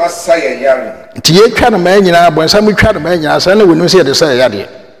or they are say a Tia kind of man, you know, when some kind of man, I know when you say the say yadi.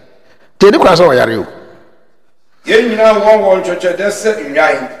 Take the class over you. You know, one church, that's set in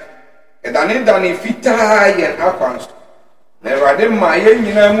line. And I need an ifita and happens. Never did my young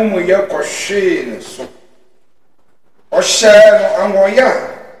mumu ya cochin so. Or share and waya.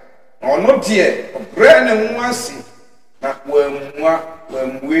 Or no dear, brand and once. Not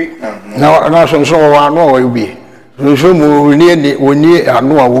when we now, not so I know will be. So near I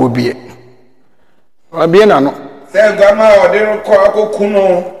know I will be. I be no. Say, Grandma, or they don't call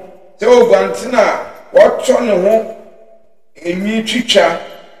Kuno. Tell Gantina, what on the home in new teacher.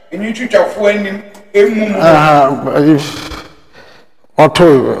 And you teach of when in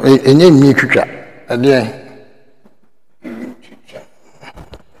Otto, a name me teacher. Again,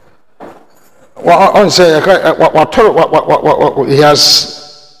 on say what he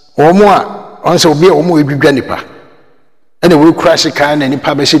has or more on so be a more granipa. And we crash a kind and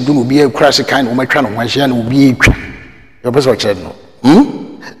publish it do be a crash a kind of my crown one shan will be your best watch. Almost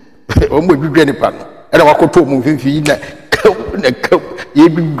granipa. And I walk to move in the ye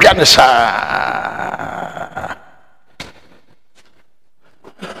be ganasa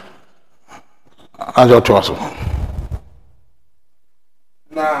ajo to aso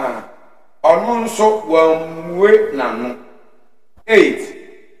na ono nso wamwe nanu 8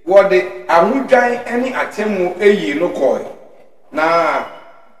 wode ahudwan ani atemu eyi no koi na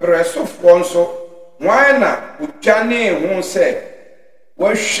presofo nso wan na utwane hu se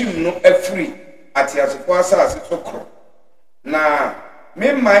wahwim no afiri atiasefo asase sokro na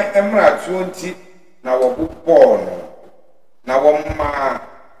memman emra 20 na wobobɔ no na womma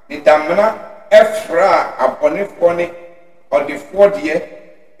ni damna efra abonefo ne odefo de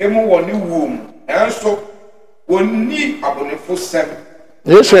emu woni wom enso wonni abonefo sem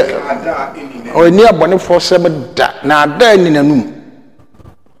yesu oni abonefo sem da na ada ni nanum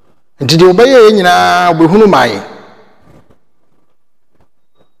nti de obeye nyina obehunu mai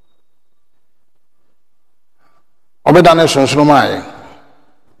obeda ne sonsono mai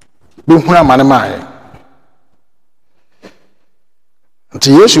behunu amane mai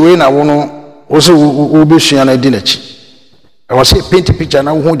nti yesu we na wo no wo se wo besua na di na chi e wo se paint picture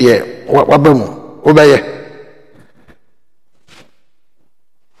na wo hu de wabamu obeye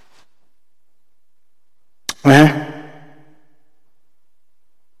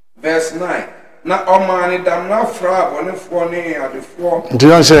verse 9 na omani damna fra bonefo ne adefo nti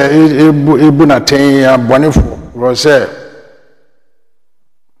yon se ebu na ten abonefo wo se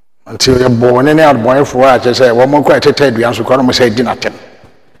nti ye bone ne abonefo a che se wo mo kwa tete aduan so kwa no mo se di na tem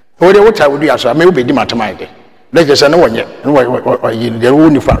wo de wota wo dua so ame wo be di matemai de le che se ne wonye ne yi de wo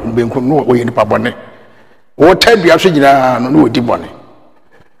ni fa benku no wo yi ni pa bone wo ta dua so gina no wo di bone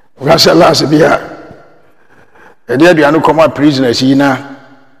wo se last bia e de aduan no koma prisoners yi na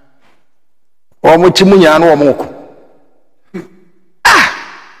o mo ti munya no o mo ko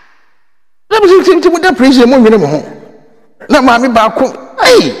na mo ti mu da prison mo nwene mo ho na ma me ba ko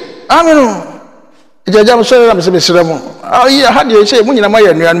ai ameno ejaja mo so na me se mesere mo ai ha de se mo nyina ma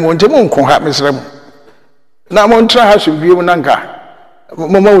ya nua no nti mo nko ha mesere mo na mo ntra ha so biem na nka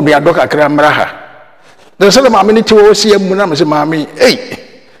mo ma wo do kakra mra ha de se ma me ni ti wo si am na me se ma me ei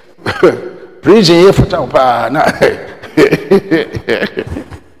prison ye futa pa na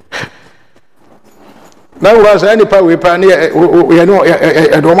na was any pa we pa ne ye no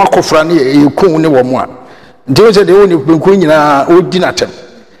e do ma kofra ne ye kun ne wo mo a nti se de woni benku nyina o di na tem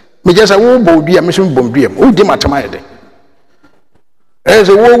me je sa wo bo dua me so bo dua o di matem ayede e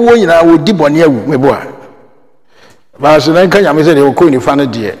se wo nyina wo di bone awu me bo a ba se na kan ya me se de ko ni fa ne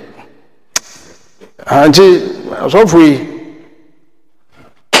de anti so free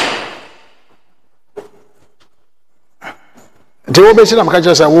nti wo be si na maka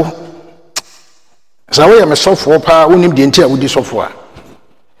je sa wo sawo ya mesofo pa wonim de ntia wodi sofo a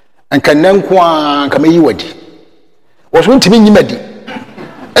anka nanko a anka mayi wadi wo so ntimi nyimadi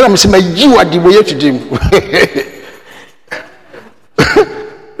ela me se mayi wadi bo yetudim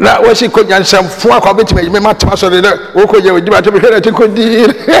na wo si ko nyansam fo akwa betime me matama so de wo ko je wadi ba to be hera ti ko di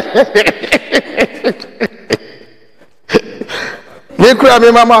me kura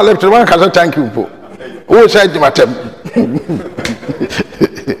me mama left one ka thank you po wo sai di matam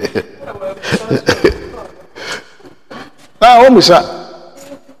na o musa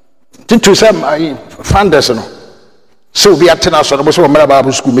titu sam ai founders no so bi atena so no bo so mara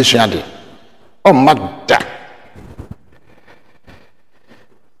Bible school mission ade o magda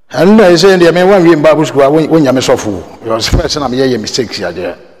and I say the me wan wi Bible school won nya me sofo because first na me ye mistakes ya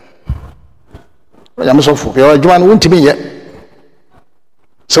there won nya me sofo be adwuma no wontimi ye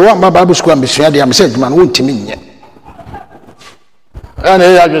so wan Bible school mission ade am say adwuma no wontimi ye and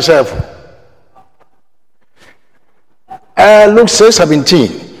you yourself Luke 6:17.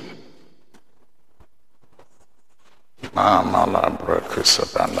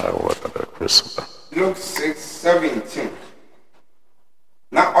 Luke 6:17.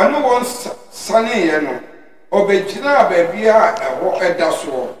 Na ono won sane ye no obejina baabi a ewo eda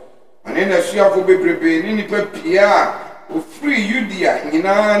so ane na suafo bebrebe ni nipa pia ofri Judea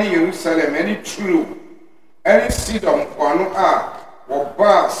nyina ne Jerusalem ani true ani Sidon kwano a wo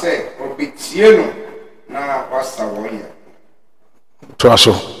ba se obetie no na wasa wonya to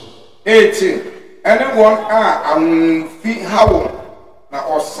aso 18 anyone amfi hawo na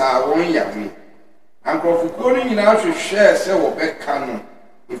osa won yawe ankofuko ni nyina hwehwe se wo beka no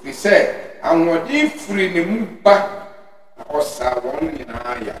ifi se anwodi furi ne mu ba osa won nyina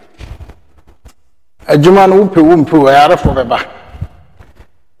ya adwuma no wo mpe ayarefo beba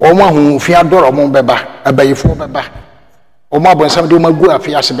o ma hu fi adoro mo beba abayifo beba o ma bonsam de o ma gu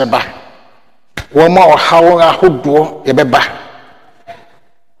afi ase beba o ma o hawo ahodo ye beba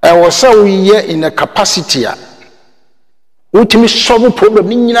was so in a capacity ultimate solve problem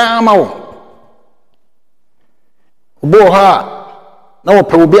nyina ma wo bo ha na wo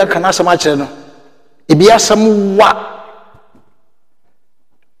pe obi aka na asama kire no ebi asɛm wa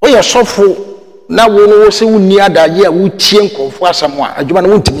woyɛ sɔfo na wo no wo se wonni adaye a wotie nkɔfo asɛm a adwuma no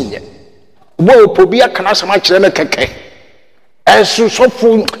wontimi nyɛ bo opobi aka na asɛm akyerɛ me kɛkɛ ɛso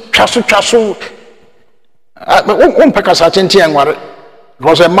sɔfo twaso wo mpɛ kasa tenten anware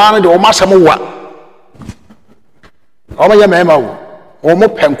because man no de wo masɛm wa o ma yɛ mɛma wo mo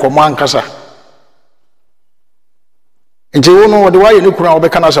pɛ nkɔmɔ ankasa nti wo no de wayɛ ne kunu a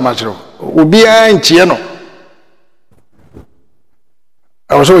wobɛka na asɛm akyerɛ obiara ntie no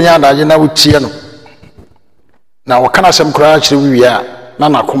ɛwɔ sɛ wonya adaye na wotie no na wɔka na asɛm koraa akyerɛ wo wie a na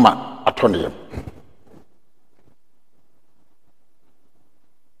nakoma atɔ ne yam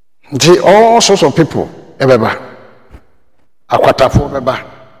nti all sorts of people ɛbɛba akwatafo bɛba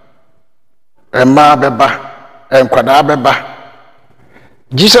ɛmmaa bɛba nkwadaa bɛba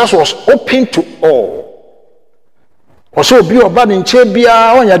Jesus was open to all ɔsɛ obi ɔba ne nkyɛn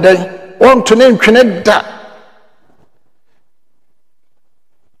biara ɔnyɛ dɛn ɔnto ne ntwene da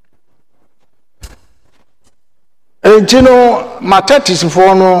nti no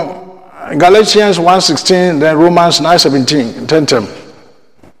Mathetisfoɔ no Galatians 1:16 then Romans 9:17 tentem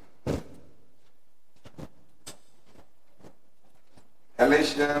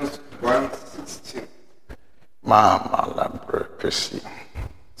Galatians 1:16 Mama la prepesi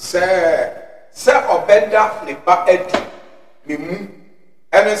sɛ ɔbɛda ne ba adi me mu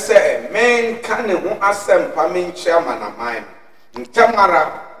ɛne sɛ menka ne ho asɛmpa menkyerɛ amanaman ntɛm ara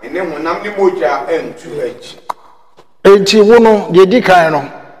ne honam ne mogya antu akyi enti wo no deɛ di kan no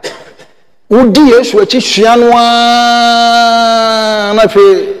wodi Yesu akyi sua no na fe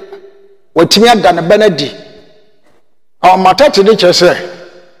watimi ada ne ba na di matati de kyerɛ sɛ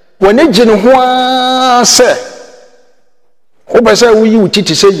wɔne gye ne ho sɛ wobɛ sɛ woyi wo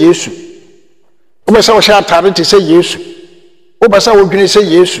titi sɛ Yesu wobɛ sɛ wohyɛ atare te sɛ Yesu wobɛ sɛ wodwene sɛ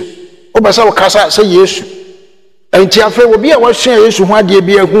Yesu wobɛ sɛ wokasa sɛ Yesu enti afei obi a wasua Yesu ho adeɛ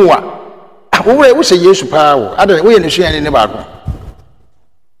bi ahu a wo sɛ Yesu paa wo ade wo yɛ ne sua ne baako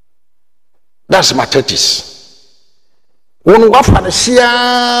that's Mathetis wo no wafa ne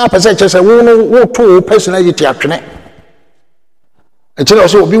sia pɛ sɛ kyerɛ sɛ wo no woto wo personality atwene enti na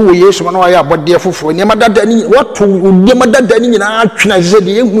so obi wo Yesu ma na wayɛ abɔdeɛ foforo nneɛma dada ni wato nneɛma dada ni nyinaa atwene sɛ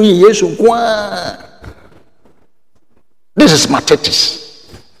deɛ ehu yɛ Yesu nko a this is Mathetis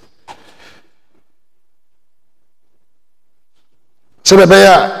sɛ bɛbɛyɛ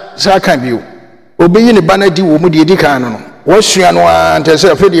a sɛ aka bio obi ne ba na di wo mu deɛ di kan no wasua no a ntɛ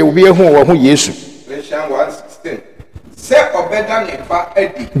sɛ afɛ deɛ obi ehu wɔ ho Yesu Galatians 1:16 sɛ ɔbɛda ne ba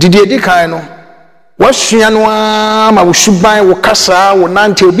adi deɛ di kan no wasua no a ma wo suban wo kasa wo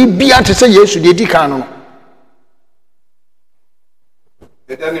nante obi bia te sɛ Yesu deɛ di kan no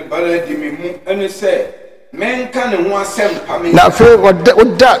bɛda ne ba adi me mu ɛne sɛ menka ne ho asɛmpa me na afɛ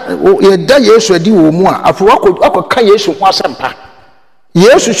yɛda Yesu adi wɔ mu a afɛ wakɔka Yesu ho asɛmpa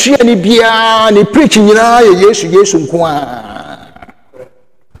Yesu sua ni bia ne preach nyinaa yɛ Yesu nko a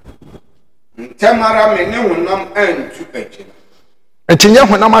ntɛm ara me ne honam antu akyi enti nyɛ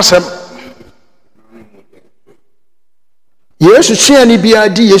honam asɛm Yesu sua ni bia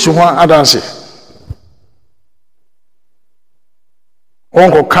di Yesu ho adanse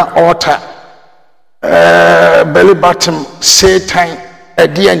onkoka altar belly bottom Satan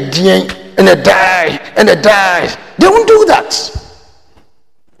adian and a die they won't do that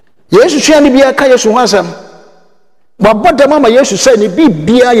Yesu sua ni bia ka Yesu ho asɛm babɔda mama Yesu sɛ ni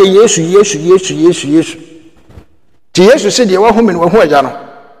bibia yɛ Yesu ti Yesu sɛ deɛ wahu me no wahu agya no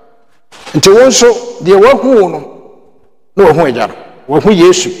nti wo nso deɛ wahu no na wahu agya no wahu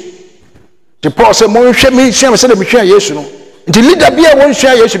Yesu ti Paul sɛ mo nhwɛ me sua me sɛ de me hwɛ Yesu no nti leader bia wo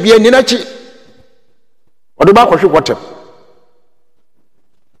nhwɛ Yesu bia ni na chi ɔde ba kɔhwe bɔtɛm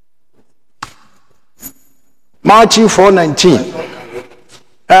Matthew 4:19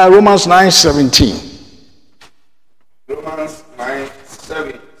 Romans 9:17 Romans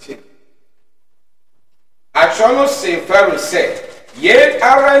 9:17 Atwano se Pharaoh sɛ ye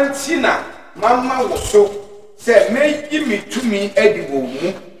arantina mama wo so sɛ meyi me tumi adi wo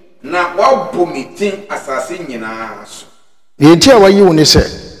mu na wabɔ me tin asase nyinaa so yɛnti a wayi wo ne sɛ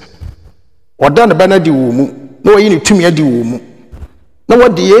ɔda ne ba na di wo mu na wayi ne tumi adi wo mu na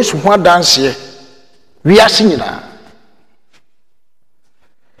wɔde Yesu ho adanseɛ wiase nyinaa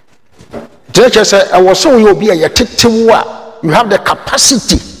kyerɛ sɛ ɛwɔ sɛ woyɛ obi a yɛtetew a you have the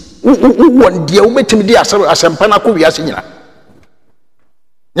capacity wowɔ deɛ wobɛtumi de asɛmpa no akɔ wiase nyina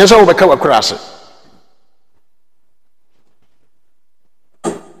nyɛ sɛ wobɛka wakora ase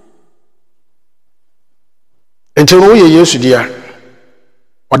nti no woyɛ Yesu dia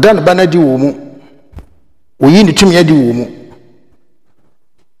ɔda ne ba no adi wɔ mu oyi ne tumi adi wɔ mu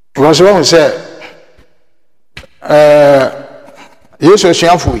wɔn so wɔn sɛ yesu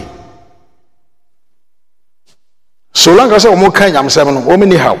asuafo yi so long as omo kan nyamsem no omo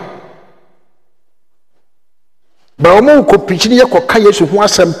ni haw ba omo ko pichini ye ko kan yesu ho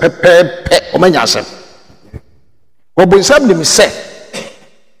asem pepepe omo nya asem obonsam nim se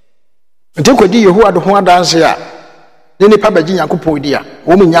nti ko di yehowa do ho adanse a ne nipa bagi Nyankopɔn di a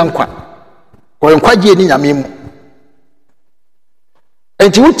omo nya nkwa ko nkwagie ni nyame mu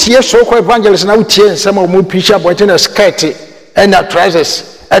enti wotie so ko evangelist na wotie nsem a omo preach about na skirt and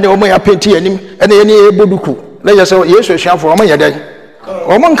trousers and omo ya penti anim and ye ne eboduku na ye so yesu asuafo omo ye den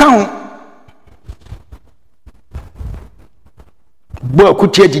omo nka ho bo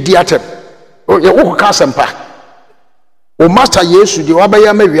akutie didi atem ye wo ka sempa o master yesu di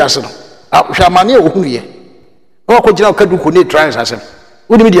wabaya ma wiase no hwamane wo huye wo ko gira okaduku ne trousers asem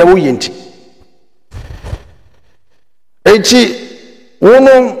wodi me dia wo yenti enti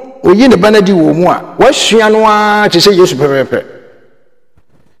wono oyi ne banadi wo mu a wahua no a te se yesu pepepe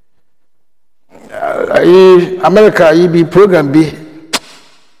America yi bi program bi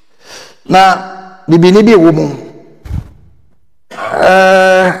na bibini bi wo mu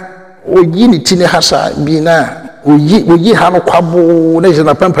oyi ni tine hasa bi na oyi ha no kwabo na je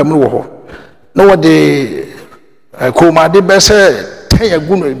na pampam no wo ho na wo de koma de bese tan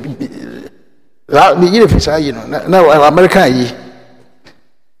agu no la bi yire fisa yi no na America yi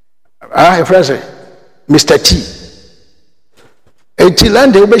a friend say Mr. T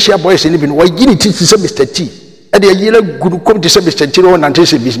Etilande obeshia boys ni bi no oyi ni titi se Mr. T e de yire gu kom ti se Mr. T no nante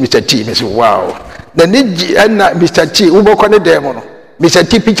se Mr. T me say wow na ni na Mr. T wo boko ne dem no Mr.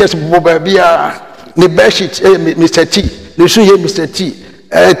 T pictures boba bia ne bedsheet Mr. T ne su ye Mr. T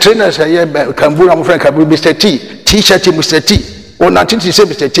trainers ye kambura mo friend kambura Mr. T t-shirt Mr. T o na titi se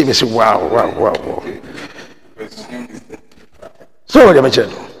Mr. T me say wow so ya meche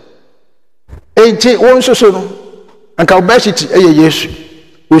enti won so no anka bedsheet Yesu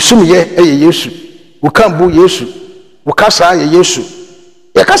osum ye Yesu wo kambu Yesu wo kasa ye Yesu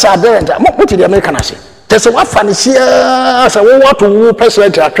ye kasa aberenta mo ti di America na se tese wa fanisia sa wo wato wo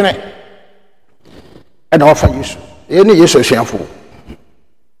president atwene and wa fa Yesu ni Yesu asuafo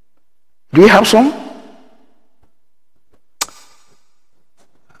do you have some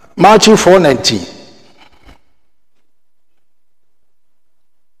Matthew 4:19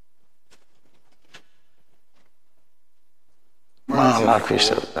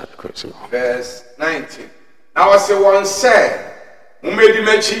 verse 19 now I say one say umedi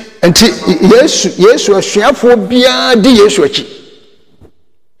mechi enti Yesu asuafo bia di Yesu achi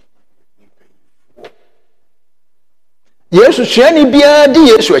Yesu suani bia di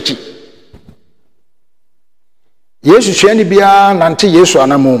Yesu achi Yesu suani bia nante Yesu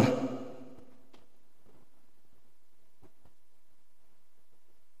anamom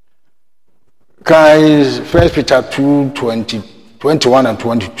guys 1 Peter 2:21 and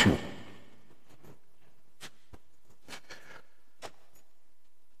 22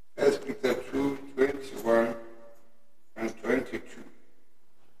 Peter 2:21 and 22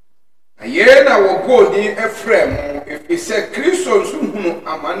 Ayena wo godi Ephraim if he said Christo hunu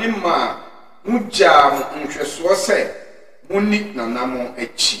amane ma mujam nhweso se muni nanamo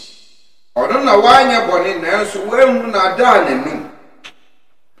echi ono na wanya bone nanso wehu na da nenu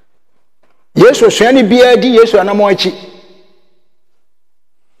Yesu suani bia di Yesu anamo echi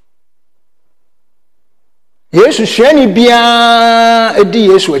Yesu suani bia edi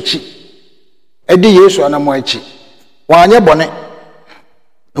Yesu achi edi Yesu anamo echi wanya bone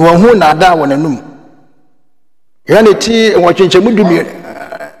hu na da wonanum yana ti wotwenchemu dumi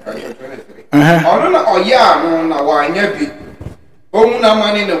ono na oya no na wanya bi omuna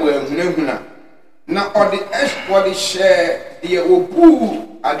mane na wahunahuna na odi share de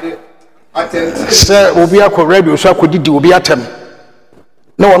obu ade atenti se obi akọ radio so akodidi obi atem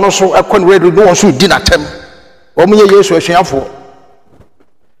na wono so akọ radio no won so di na tem omunye Yesu asuafo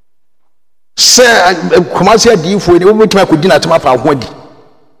se komasi adifo ni obi tuma akodi na tem afa ho adi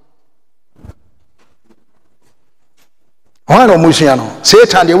Wano musia no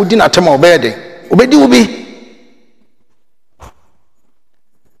Satan de wudi na tem obede obedi ubi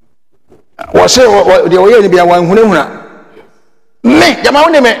wose de oye ni bia wan hunahuna me jama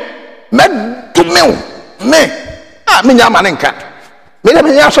woni me dumew me me nyama ne nka me de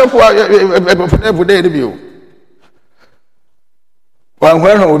me nya so for de bi o wan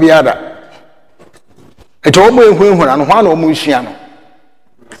hunahuna obi ada eto omo hunahuna no hwana omo musia no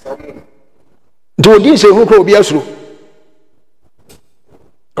do di se hu ko obi asuro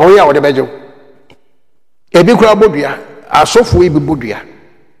Oya wo de bejo ebi kura bodua asofo ebi bodua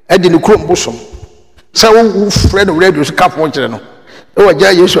e de ne krom bosom se wo frɛ no radio so kafo kire no Oh,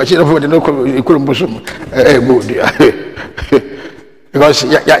 Jay, you switch it over the local Equilibrium. Because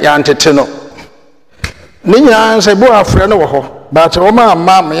Yantino. Nina say, boy, a friend of her, but oh, my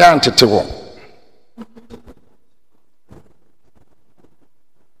mamma Yantito.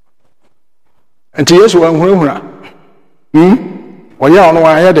 And to yes, one woman. Well, you know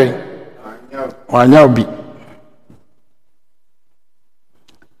why I had it. Why now be.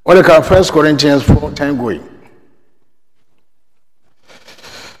 What I call 1 Corinthians 4:10 going.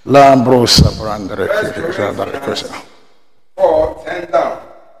 Lambrosa Brandere. 4:10 down.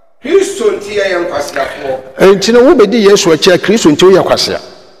 Christo ntia yɛn kwasea fo. Enti no wo bedi Yesu akyia Kristo nti wo yɛ kwasea.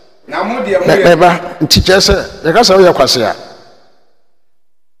 Na mo de mo yɛ. Neba nti kyerɛ yɛ kasa wo yɛ kwasea.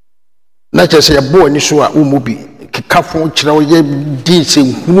 Na kyerɛ sɛ yɛbɔ ani so a wo mu bi kekafo kyerɛ wo yɛ di sɛ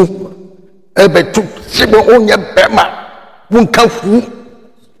nhunu ɛbɛtu sɛ wo nyɛ bɛma wo nkafu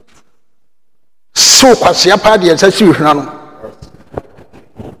so kwasea pa de sɛ si hwena no.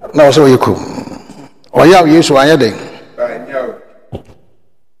 Na wo sɛ wo yɛ krom. Ɔyɛ Yesu anyɛ den.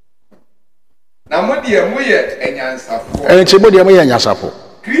 Na mo de mo yɛ enyansafo. Enti mo de mo yɛ enyansafo.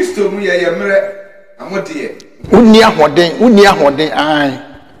 Kristo mu yɛ yɛmrɛ na mo de. Unni ahoden ai.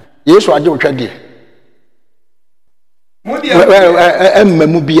 Yesu agye otwa de. Mo de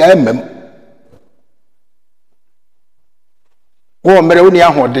emmam bi emmam. Wo mmerɛ unni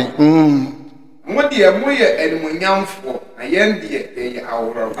ahoden. Mo de mo yɛ animunyamfo na yɛn de yɛ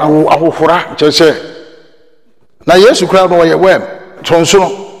aworo. Ahohora kyerɛ sɛ na Yesu kura no yɛ wɛm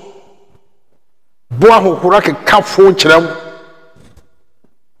tonso bo ahohora kekafo kyerɛ wo.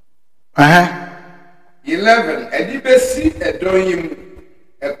 11 edi besi edon yim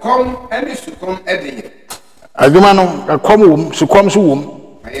ekom ene sukom edeye adwuma no ekom wom sukom so wom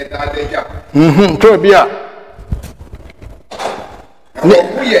ayeda adeja to bia ne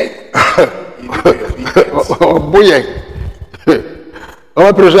boye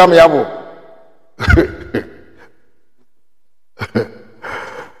o program yabo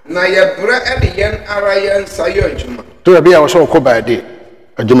na yebra ede yen ara yen sayo adwuma to bia wo so ko baade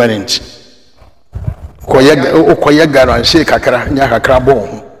adwuma ne nti koye garanse kakra nya kakra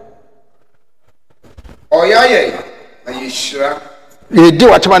bon oyaye na yeshira di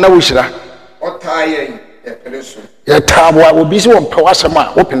watema na wo shira otaye ye peneso ye tabo obi se won pe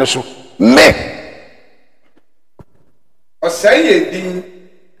wasema wo peneso me osaye din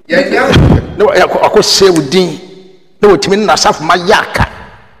ye nya no akose wo din no wotimi na safo ma yaka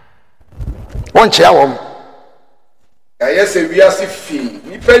won chia wo ya se wiase fi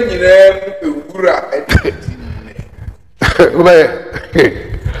nipa nyina ewura editi obaye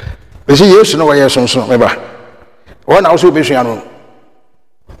esi Yesu no waye sonson meba wona wo so obesua no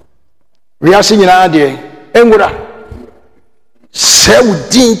wiase nyina de enwura se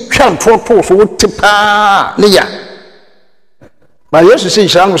udin twantoto so wotepa ne ya ba Yesu se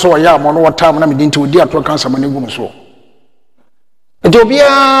nhira no so waye amo no wotam na medin ti odi ato kansa ma ne gum so nti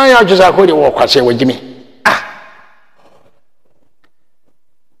obia ya dweza ko de wo kwase wagimi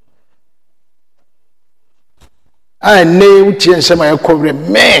I ne utie nsema ya kobre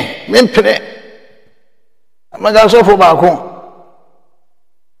me mpene amaga so fo ba ko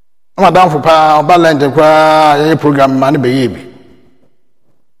amadam fo pa balance kwa ye program ma ne be ye bi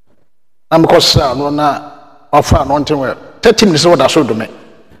am kosa no na ofa no nten we 30 minutes wo da so do me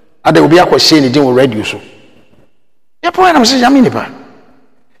ade obi akwose ni din wo radio so ye po na mse yami ni ba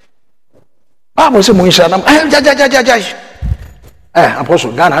mo se mo insha na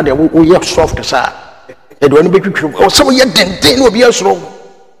apostle Ghana had wo ye soft sa edo ani betwitwu o se wo ye denden na obi asoro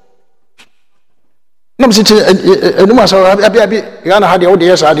na mse enuma sa abi Ghana had wo de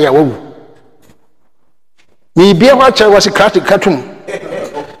yes ade ya wo ni bia kwa cha wasi katum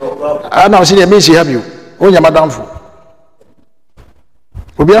ana o se de mesi have you onya madamfo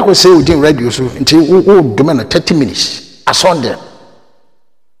obi akwose udin radio so nti wo doma na 30 minutes asonde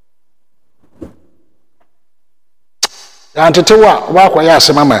antetewa wa kwa ya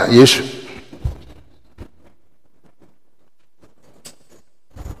asema ma Yesu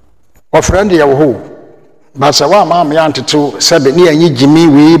wa friend ya wo basa wa ma ya antetew sebe ne yanyi gimi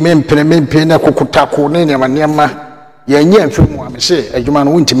we mempene na kokotako ne nema yanyi amfimu amse adwuma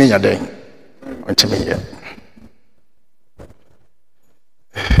no wontimi nya den wontimi ya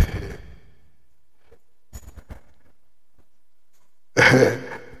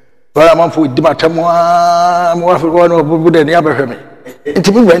wala manfo di matamu mo wa no bubude ne abahweme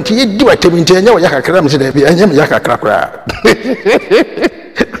nti bi wanti ye di matamu nti anya wo yakakra mse da bi anya me yakakra kra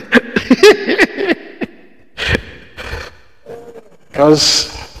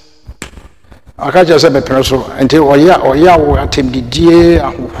cause akaja se be peso nti oya wo atemdidie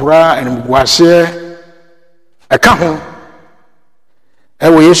ahohora enmuguase eka ho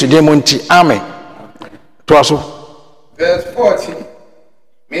ɛwɔ Yesu din mu nti amen to aso verse 14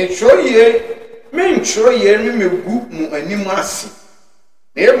 menchoro ye me megu mu anim ase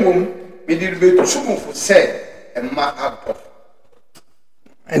na emom me de betu mu fo sɛ emma adɔ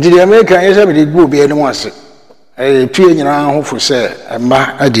nti de America yɛsɛ me de gu obi anim ase tue nyinaa ho fo sɛ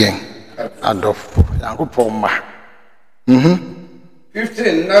emma adien adɔfo yankopɔn ma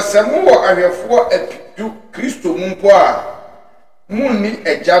 15 na sɛ mo wɔ ahwɛfoɔ apidu Kristo mu mpo a munni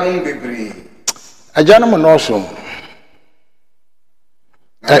agyanom bebree agyanom nɔɔso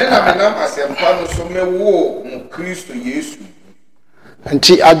na menam asɛmpa no so mewoo mu Kristo Yesu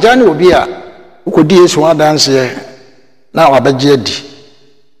nti agya ne obi a wokɔdi Yesu adanseɛ na wabɛgye adi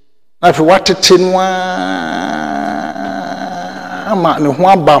na afei watete no ama ne ho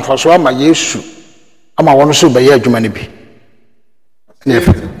aba mfaso ama Yesu ama wɔn nso bɛyɛ adwuma no bi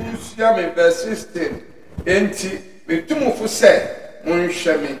verse 16 enti metumfo sɛ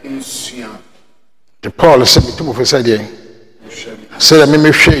monhwɛ me nsua de Paul sɛ metumfo sɛ deɛ sɛ me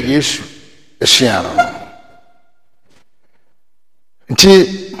mehwɛ Yesu asua no nti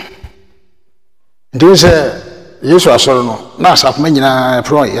sɛ Yesu asɔre no na asafo nyinaa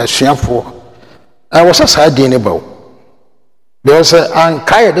pro asuafoɔ wɔ sɛ saa din ne ba wo bɛyɛ sɛ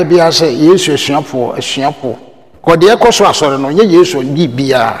ankae da bia sɛ Yesu asuafoɔ kɔde ɛkɔ so asɔre no nyɛ Yesu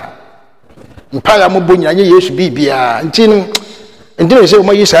bibia mpaya mobɔ nyina nyɛ Yesu bibia nti no sɛ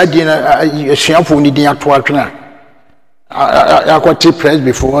wɔmayi saa din asuafoɔ ne din ato atwena yakɔte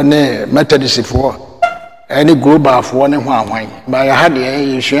presbyfoɔ ne methodistfoɔ ne globalfoɔ ne ho ahwan ba yɛ ha deɛ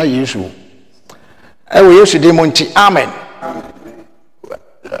yɛsua Yesu ɛwɔ Yesu din mu nti amen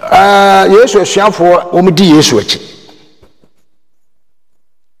Yesu asuafoɔ wɔn di Yesu akyi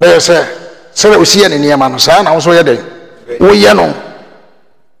bɛyɛ sɛ sɛ osi yɛ ne nneɛma no saa na nso yɛ dɛ woyɛ no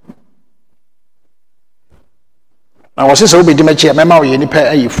na wɔsɛ sɛ wobɛdi m'akyi a mɛma woyɛ nipa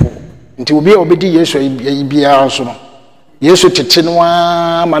ayifo nti obi a obɛdi Yesu ayi biara nso no Yesu tete no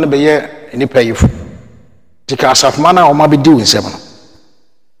ama no bɛyɛ nipa ayifo nti ka asafoma no a wɔma bɛdi wo nsɛm no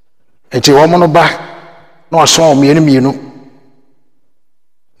nti wɔn no ba na wɔsɔn mmienu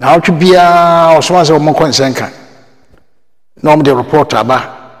na wotwe biara wɔsɔn sɛ wɔn kɔ nsɛnka na wɔn de report aba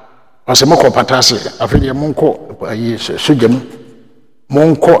wɔsɛ mokɔ patase afei deɛ monkɔ ayi sogya mu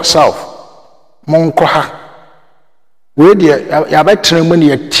monkɔ south monkɔ ha wei deɛ yɛabɛtena mu ne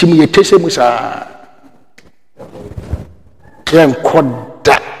yɛtim yɛtɛsɛ mu saa yɛnkɔ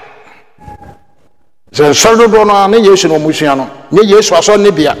da sɛ nsɔre dodoɔ no a ne Yesu na ɔmusua no ne Yesu asɔre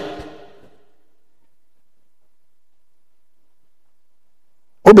ne bia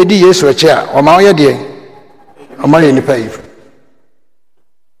wobɛdi Yesu akyi a ɔma woyɛ deɛ ɔma yɛ nipa yi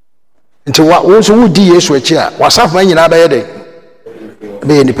nti wo nso wodi Yesu akyi a wasafo ma nyinaa bɛyɛ dɛ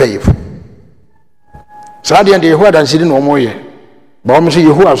bɛyɛ nipa yi saa deɛ Yehowa adansedi na ɔmo yɛ ba ɔmo nso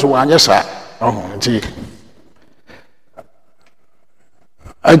Yehowa so wanyɛ saa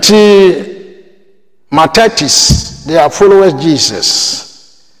nti Matatis, they are followers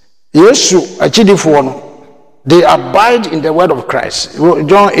Jesus. Yesu akyidifoɔ no they abide in the word of Christ.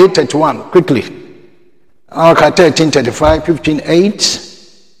 John 8:31 quickly. Okay, 13:35, 15:8.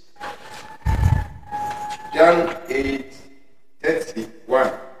 John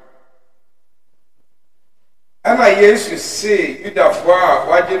 8:31. Ama Yesu say Yudafoɔ a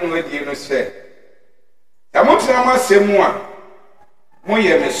wagye no adi no sɛ Tamotena masɛm a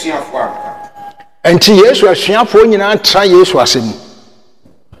moyɛ m'asuafoɔ anka. Enti Yesu asuafoɔ nyinaa tra Yesu asɛm.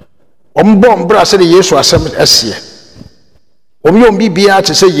 Ombɔ mbra sɛ de Yesu asɛm asie. Omi ombi bia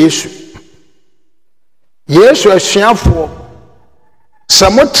te sɛ Yesu. Yesu asuafoɔ sɛ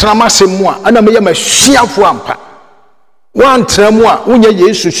motra masɛm mu a ana meyɛ m'asuafoɔ ampa. Woantra mu a wonyɛ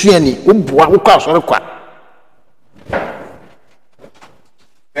Yesu suani, woboa wokɔ asɔre kwa.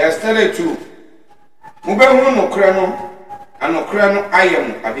 Verse 32. Mubɛhu nokora no, anokora no ayɛ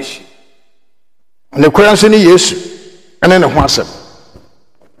mo abɛhyi. Nokora nso ne Yesu ɛne ne ho asɛm.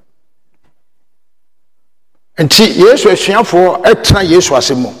 Nti Yesu asuafoɔ ɛtena Yesu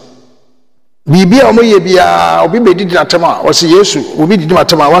asɛm mu. Biribi a ɔmo yɛ bia obi bɛdidi n'atam a ɔsɛ Yesu obi didi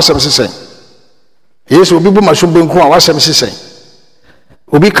m'atam a wasɛm sesɛn. Yesu obi bu maso benku a wasɛm sesɛn.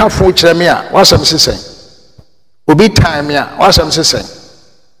 Obi kafo kyerɛ me a wasɛm sesɛn. Obi time me a wasɛm sesɛn.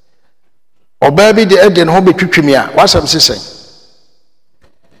 Ɔbaa bi de ɛde ne ho betwitwi me a wasɛm sesɛn.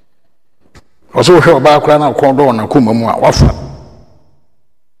 Ɔsɛ wohwɛ ɔbaa koraa na ɔkɔn dɔ na koma mu a wafa.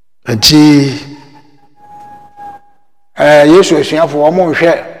 Nti Yesu asuafoɔ ɔmo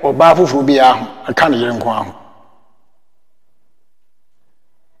nhwɛ ɔbaa foforo bi a aka ne yere nko aho.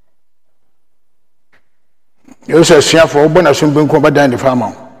 Yesu asuafoɔ ɔbɔ na so benku ɔbɛdan nifa ama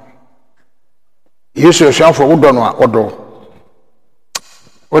wo. Yesu asuafoɔ wodɔ no a ɔdɔ.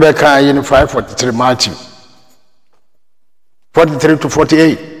 What I can in 5:43 Matthew 43 to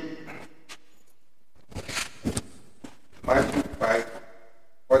 48. Matthew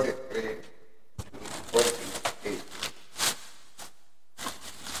 5:43 to 48.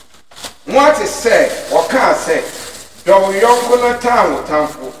 What is said, or can't say, though young gonna town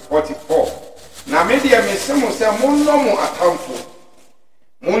for 44. Now, maybe I may some say, Moon no more at town for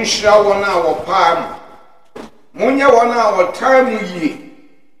Moonshra 1 hour palm. Munya 1 hour time ye.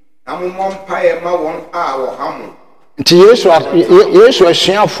 I'm 1 pie, my 1 hour hammer. Yes, a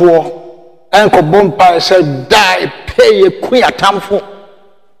share for Uncle Bompa said, die, pay a queer tamful.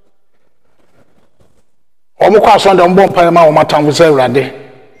 Almost on the Bompa, my town was already.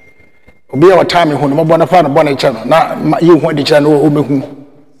 Be our time when my bonnet channel. Now, you want the channel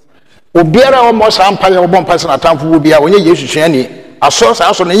who be almost umpire or one person at time for be when you use Shani. A source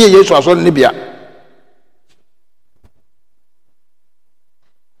also in years was on Libya.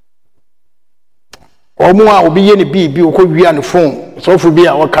 Or more will be any be could be on the phone. So for be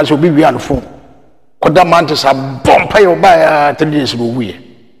our cousin will be on the phone. Could that mantis a bonfire by 3 days will we?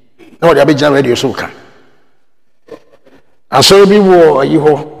 No, the Abidjan radio soca. And so be war, you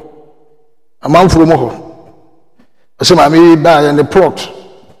ho. A month from Moho. So I may buy in the plot.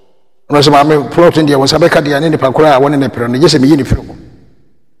 Was my plot in there was a becker and in the Pacora, one in the Peron, yes, a uniform.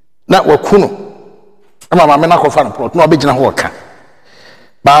 That were Kuno. I'm a Menako fan plot, no Abidjan worker.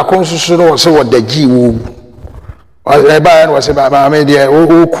 But I consider also what the G woo. I buy was about my media,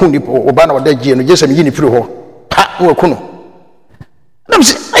 oh, Kuni, or Banner of the G, and just a uniform. Pat or Kuno. I'm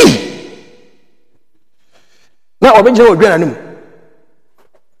saying, hey! Now, Abidjan will be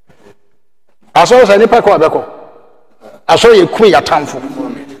I saw any Paco. I saw you queer a time for.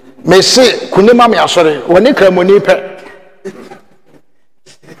 May say, Kunimami, I saw it when you come on your pet.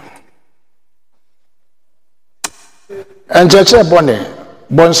 And Judge Bonnie,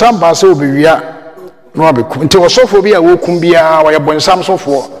 Bonsam Basso be no be until Sophobia will cumbia or Bonsam so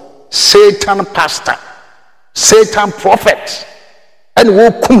for Satan pastor, Satan prophet, and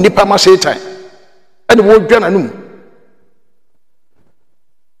will cum nipama Satan, and will Jananum.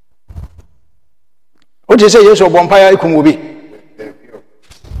 What do you say? Yes, or Bompire will be.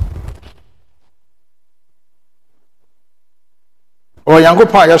 Or Yango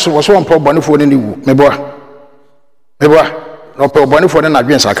Pias was one poor bonny for any meboa. Meboa, no poor bonny for an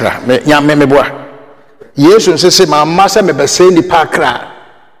advance sacra, young meboa. Yes, and say, my master may be saying the parkra,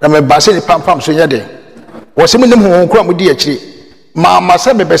 and may bass any pam so yade. Was him in the home crumb with DH. My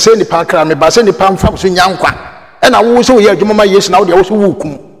master may be saying the parkra, may bass any pam from so young qua. And I was so here, Jumma, yes, now they also wook.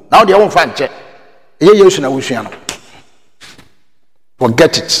 Now they won't find check. Yes, and I wish you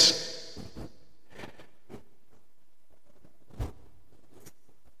forget it.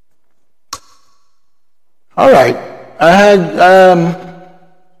 All right. I had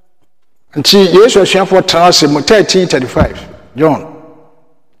until yes, was share for Transit 1335. John.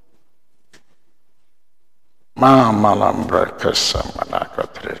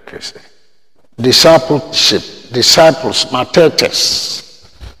 Discipleship, disciples, martyrs.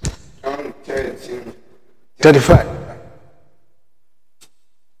 35.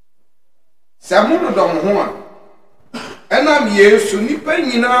 Samuno dom ho and I'm yesu nipa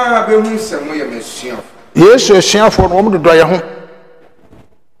nyina be hu samu ye mesia. Yesu asiafo no mo dodo ye ho.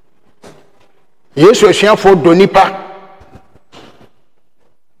 Yesu asiafo do nipa.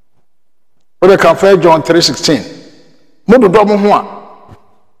 We can find John 3:16. Mo dodo mo ho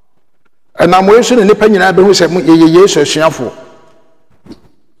a. Na mo yesu ne nipa nyina be hu samu ye Yesu asiafo.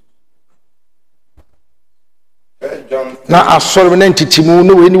 Na asọrọ na ntitimu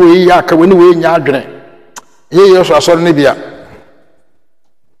no we ni we ya aka we ni we nya adwene ye Yesu asọrọ ne bia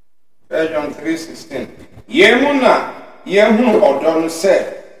John 3:16 ye mu na ye hu odo no se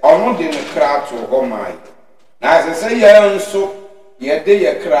ono de ne kra to ho mai na se ye nso ye de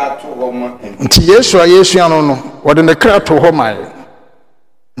ye kra to ho ma nti Yesu a Yesu ano no wo de ne kra to ho mai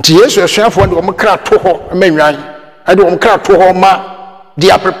nti Yesu asuafo de wo kra to ho ma nwan ade wo kra to ho ma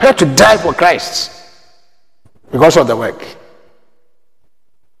they are prepared to die for Christ because of the work.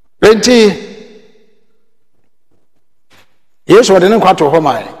 Plenty. Yes, what didn't quite to home.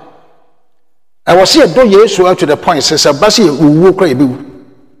 I was here, do yes, to the point, says a bassy who will cry.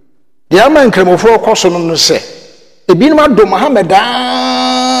 The Aman came for a question on the say. A binma do Mohammed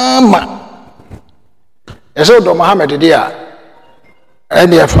Dama. As old Mohammed, dear,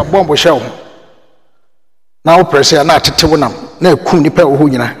 and they have a bomb shell. Now, press a not to Tiwanam, no Kunipa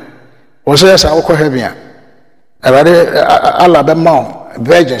Huyina. Was yes, I will call him. Alabama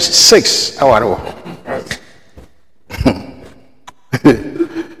Virgins 6 hour.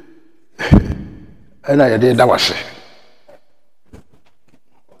 And I did that was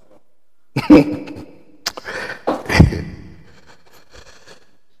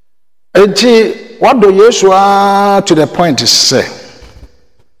what do you are to the point is say?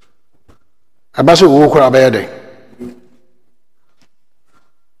 Abasi wo kura bayade.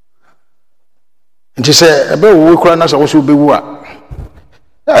 Nti say ebe wo kura na so wo so bewu a.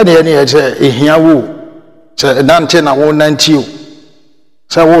 Ani say ehia wo. Say nante na wo nante o.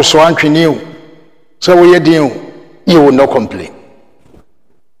 Say wo so antwene o. Say wo yedin o. You will not complain.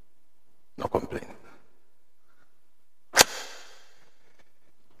 No complain.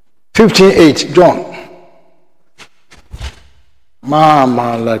 15:8 John.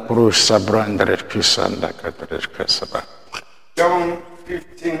 Mama la cruz sabrandre pisanda kadres kasaba. John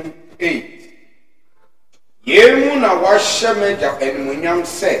 15:8. Yemu na washe meja enmunyam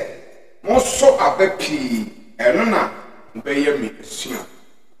se. Moso abepi eno na beye mi esua.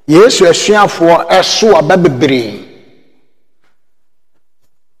 Yesu esuafo eso abebebre.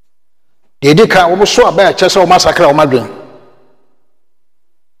 Dedi kan wo so aba kyese wo masakra wo madwen.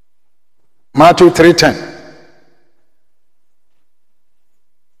 Matthew 3:10.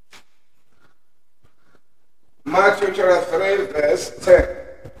 Matthew chapter 3 verse 10.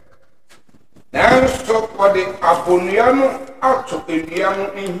 Now so for the aboniano ato ewiano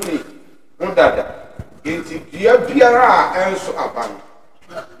nhini ndada. Enti dia biara enso aban.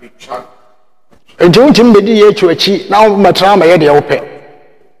 Bicha. Enti untim bedi ye chuachi na wo matra ma ye de wo pe.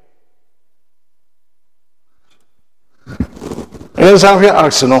 Something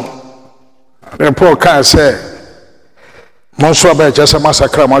else, no. The poor can say, Monsieur Bajasa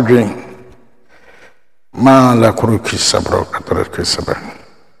Massacre, my dream. Man la Kuruki Sabro, Catholic Sabra.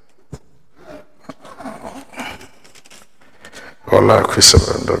 Ola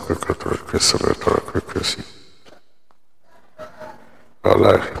Chrisabra, Catholic Chrisabra,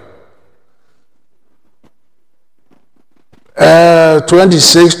 Ola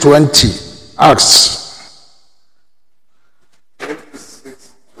 26:20 Acts.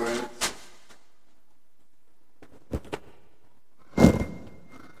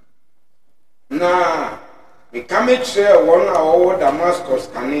 Na we come share one hour Damascus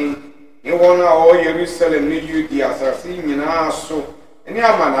kani ni one hour Jerusalem ni Judea asasi nyina so ni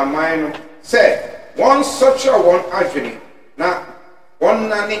amana man no say one such a one adwene na one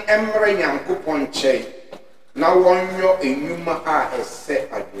na ni emre Nyankopon chei na one yo enuma a ese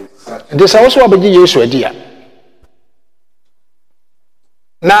adwesa de sa wo so abeji Yesu adia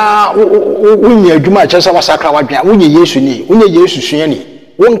na wunye adwuma kyesa wasakra wadwen wunye Yesu ni wunye Yesu sua ni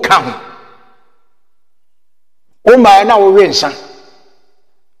wonka ho Uma na wo wensa.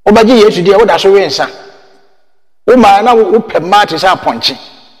 Obaji Yesu dia wo da so wensa. Uma na wo pema te sa ponche.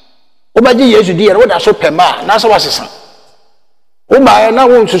 Obaji Yesu dia wo da so pema na so wasesa. Uma na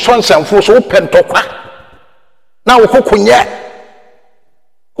wo nsuso nsamfo so wo pentokwa. Na wo kokonye.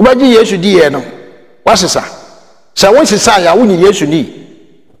 Obaji Yesu dia no wasesa. Sa wo sesa ya wo ni Yesu ni.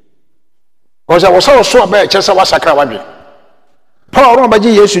 Koza wo so aba kyesa wasakra wadwe. Paul ro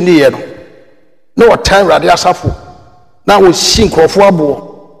obaji Yesu ni ye no. No what time radi asafo na wo sinkrofo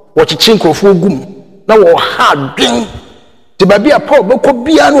abo wo chinchinkrofo gum na wo ha dwen te ba bia Paul beko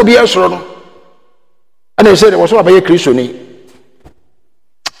bia na obi esoro no ana say wo so abaye Kristo ni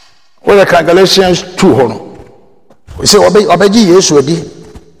wo the Galatians 2 ho no say obaji Yesu adi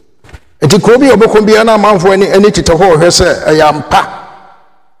enti ko bi obeko bia na manfo ani tete ho hwe say ayampa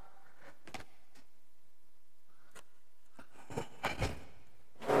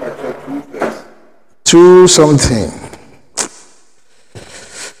 2 something.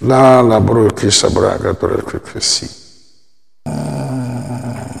 La bro ki sabraga to see.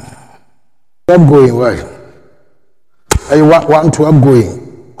 I'm going why? I want to I'm going.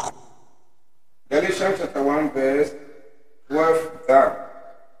 Galatians chapter 1 verse 12 down.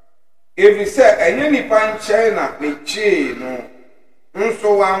 If you say any pan China me chi no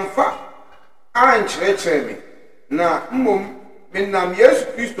nso wamfa ankyerɛkyerɛ me na mmom menam Yesu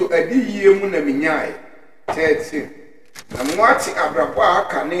Kristo adi yie mu na minyae 13 na mwati abrabo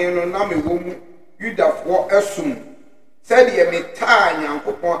akane no na mewɔ mu Yudafo esum sɛdeɛ metaa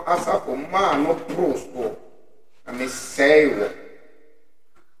Nyankopɔn asafo maa no prosto na mesɛe wɔ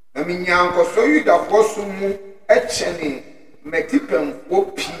na minyankoso Yudafo sum mu ɛkyɛne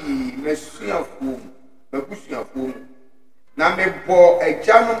metipemfo pii mesuafo mabusuafo na mebɔ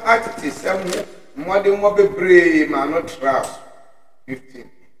agyanom atete sɛm ho mmɔden wɔ bebree ma no tras 15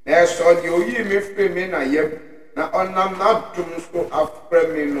 na ɛsɔ deɛ oyi me firi me na yɛm na ɔnam n'adom so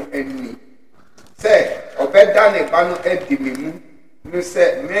afrɛ me no ani sɛ ɔbɛda ne ba no adi me mu no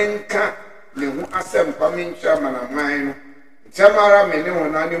sɛ menka ne ho asɛmpa menkyerɛ amanaman no nkyɛm ara me ne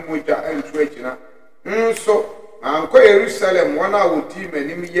hona ne mogya antu agyina nso ankɔ Jerusalem wɔn a wɔdi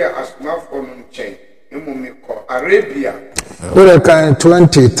m'anim yɛ asomafoɔ no nkyɛn mmom mekɔ Arabia. Where can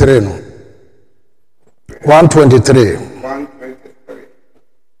 23 no? 123.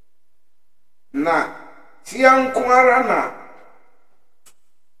 Na tia nkwara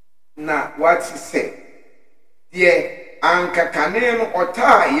na wati se de ankakane no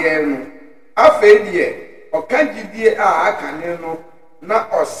ota ye no afa de okagidie a akane no na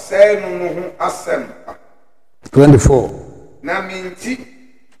ose no ho asem 24. na minti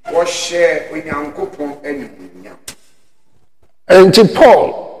wo hye onyankopon animunya enti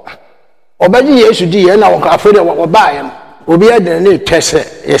Paul obaji Yesu di ye na wo ka afere wo ba ye no obi adene ne twese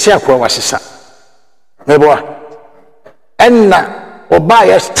yesi akwa wasesa meboa enna oba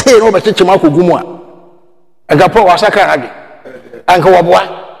ye stay no be chechema kogumu a agapo wasaka ade anka woboa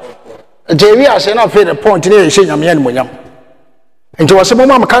jewi ase na afere point ne yesi nyame animunyam enti wose mo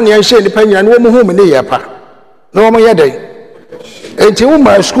ma ka ne yesi nipa nyina ne wo mu hu me ne ye pa na wo mo ye den enti wo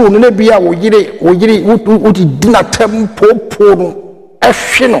ma school no na bia wo yire wuti dina tempo no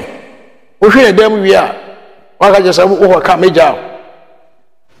ehwe no wo hwe dem wi a waka je sabu wo ka meja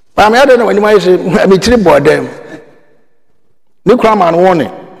ba me ade na wani mai se me tiri bodem ni kura man woni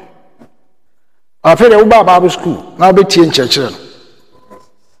afere wo ba Bible school na wo betie nchechire no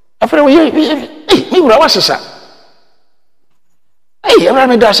afere wo ye mi wura wasesa ebra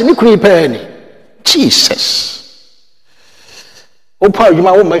me dase ni kuri pe ni Jesus opa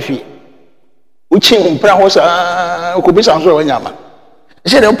adwuma wo mafi uchi humpra ho sa okobisa nso wa nyama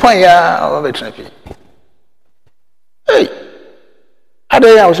se de pon ya o betra fi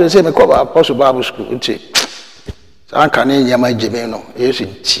ade ya o se me ko ba apostle Bible school nti sa kan ni nyama jeme no Yesu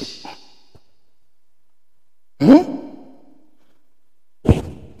nti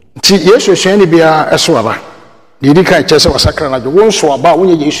ti Yesu hwe ni bia eso aba didi kan chese wasakra na wo nso aba wo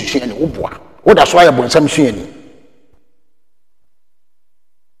nye Yesu hwe ni wo boa wo da so aye bonsam hwe ni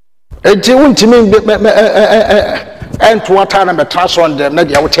enti wontimi ento wata na betra so ndem na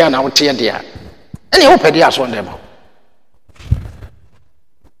dia wote na wote dia ene wo pede aso ndem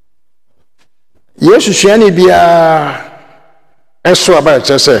Yesu hwani bia eso aba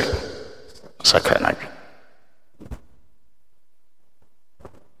chese sakana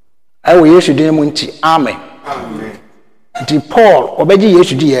awo Yesu din mu nti amen di Paul obeji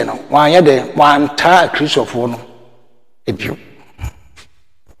Yesu di ye no wan ye de wan ta Christopher no ebio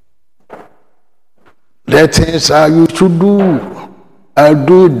the things I used to do, I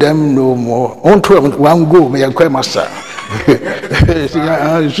do them no more. On to one go, may I call master.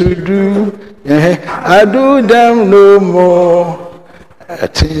 I should do, I do them no more. The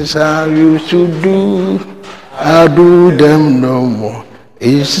things I used to do, I do them no more.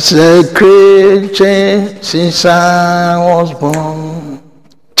 It's a great change since I was born.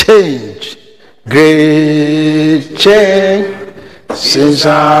 Change, great change since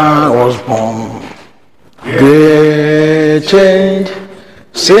I was born. Great change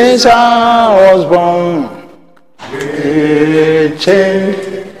since I was born. Great change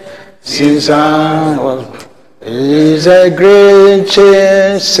since I was born. It's a great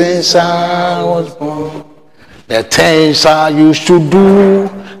change since I was born. The things I used to do,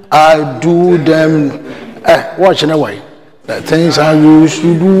 I do them. Watch in a way. The things I used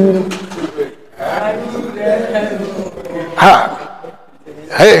to do, I do them. Ha.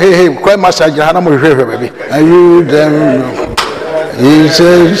 Hey, quite massage. I'm going to baby. Are you them? He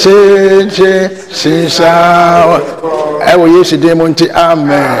said, since I will use the demon to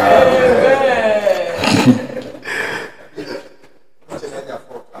amen.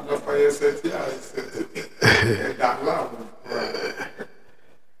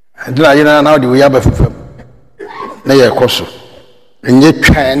 You know, now we have a na koso. Nye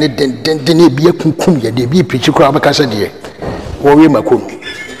twa ne den be kunkum ye de be preach kura baka se de. Wo wi makom.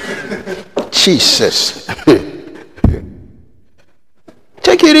 Jesus.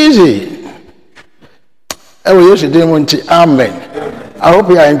 Take it easy. I will use the demon to amen. I hope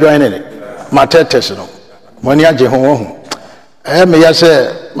you are enjoying it. My tetes no. Money aje ho. Me ya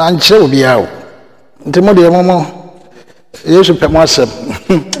say man che obi a o. Ntimo de momo. Yesu pe mo asem.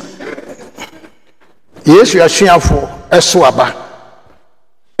 Yesu asuafo eso aba.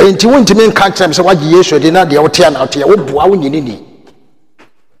 Enti wontimi nka kyerem se wage Yesu de na de wote na wote wo boa wo nyini ni.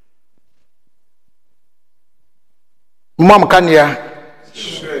 Mom kania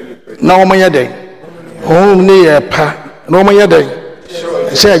na wo manya den. O ni ye pa na wo manya den.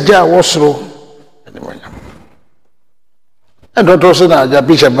 Se aja wo soro. Doctor say na aja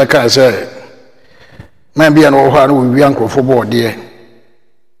bishop meka say man bia no ho na wo wi ankrofo bo de.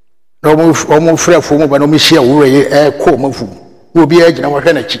 No mo frefo mo ba no me hia wo ye ko mafu. Obi agina wo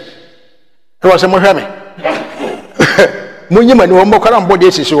hwe na chi. E wo se mo hwe me. Munyi mani wo mbokara mbode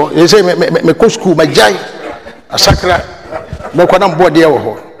esisi wo. E say me ko school ma jai asakra mbokara mbode wo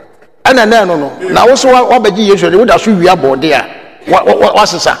ho. ana na no na wo so wa bagi Yesu de wo da so wia bode a wa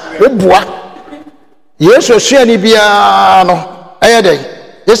sesa wo boa Yesu suani bia no ayede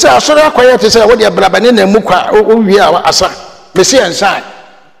yesa asoro akoye te se wo de brabane na mu kwa wo wia asa besi ensan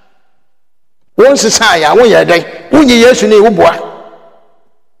won sesa ya wo ye den wonyi Yesu ni wo boa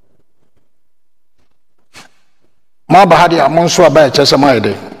ma ba hade amon so aba e chese ma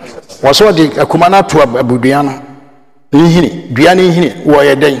yede wo so de akuma na to abudua no nhini dua ne nhini wo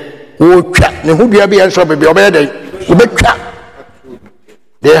ye den wo twa ne ho dua bia so bebe oba ye den wo betwa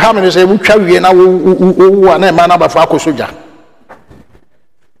de ha me say wo twa wie na wo na ma na ba fa akosoja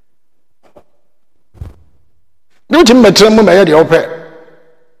no tim metre mu me ye de ope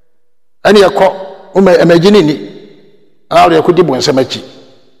ani ekọ o me emagine ni ana wo ekọ di bo nsemachi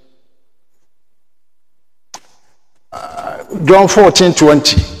John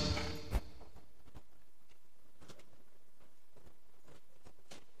 14:20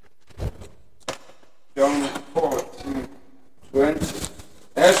 John 14:20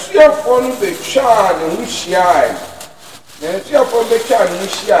 Esuafo no be twa ne ho hyiae na esuafo be twa ne ho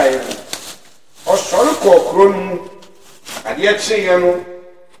hyiae osoro kokro no ade akye no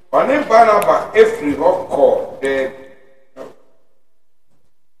one Barnaba efri hokọ de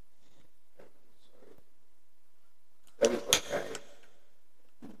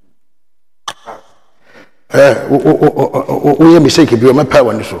we mistake bi o me pa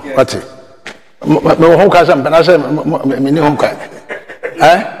woni so what me ho ka sam na say me ni ho ka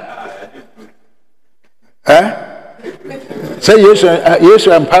say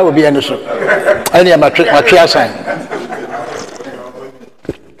Yesu empower bi ene so ani ma twe asan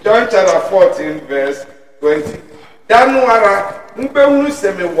John chapter 14 verse 20 Danuara mbehunu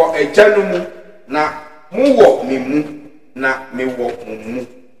se me wo agya no mu na mu wo me mu na me wo mu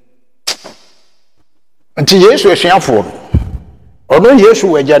nti Yesu esuafo ono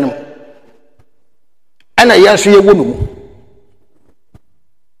Yesu wagya no ana Yesu ye wo no mu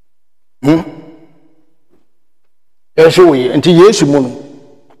Yesu wo ye nti Yesu mu no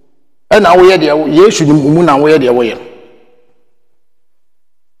ana wo ye de Yesu ni mu na wo ye de wo ye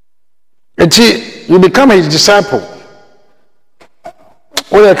nti you become his disciple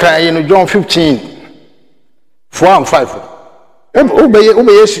we can in John 15:4-5 obey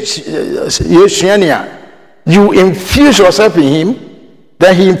Yesu ania you infuse yourself in him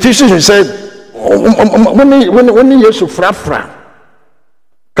then he infuses himself when Yesu fra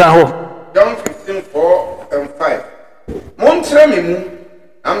ka ho John 15:4-5 Montre me mu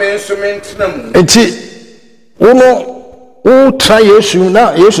amenso mentena mu enti wono o try Yesu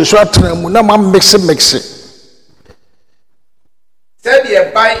na Yesu so atena mu na ma mix said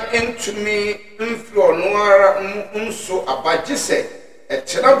ye by into me inflo no ara nso abaje se e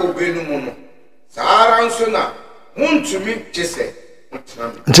tena bobenu mu no saara nso na muntumi gese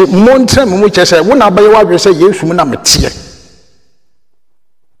mutena nti montra mu chese wo na abaye wa se Yesu mu na mete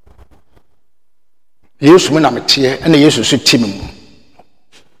Yesu mu na mete na Yesu so timi mu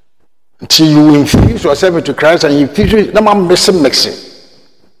until you infuse yourself into Christ and you infuse na ma mix until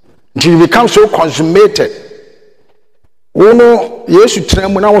you become so consummated wono Yesu tena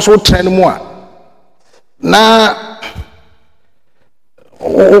mu na wo so tena mu a na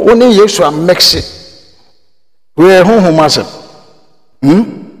oni Yesu a mix we honhom asem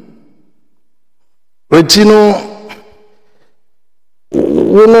wetino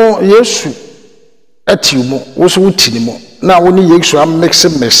wono Yesu atiumo wo so wutini mo na woni Yesu a mix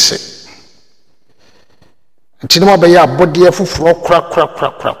ntino ma be ya abode fufuro kra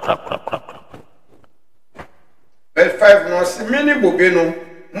verse 5 no se mini bobe no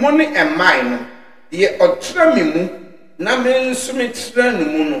moni emai no ye otra me mu na me nso me tra no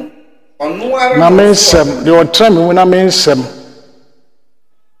mu no ono ara na me nsem de otra me mu na me nsem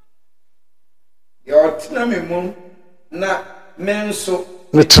ye otra me mu na me nso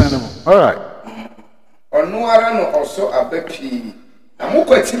me tra no all right ono ara no oso abapi na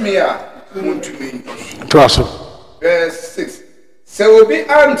mokwati me a muntumi to aso verse 6 se obi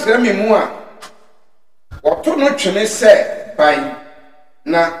antra me mu a woto no twene se ban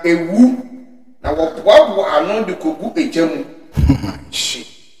na ewu na woboabo ano de kogu ejamu shi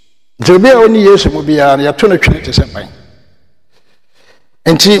Jebia oni Yesu mu bia ya to no twene te se ban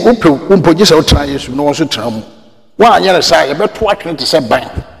enti umpoji se utra Yesu no so tra mu wa anya na sa ye beto atwene te se ban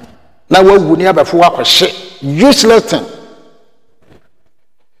na wawu ni abafo akwhye useless thing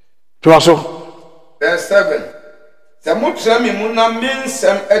to aso verse 7 se mutra me mu na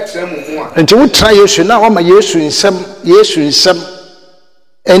mensem etra mu mu a enti utra Yesu na wa ma Yesu nsem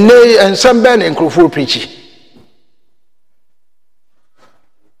ene ensem be na nkrofo pichi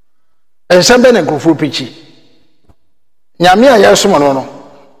ensem be na nkrofo pichi nyame a Yesu mo no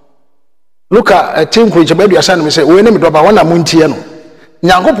look at a team which maybe a son will say, we name it about one amuntiano.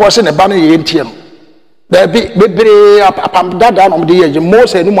 Yanko person a banner yentiano. There be upon that down on the edge,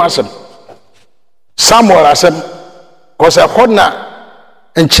 most and Muslim. Somewhere I said, because a hodna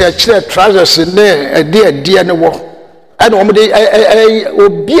and church trousers in there, a dear no war. And one day a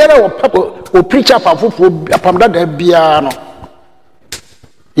beer or pepper or preach up upon that piano.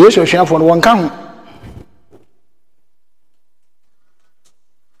 Yes, you share for one count.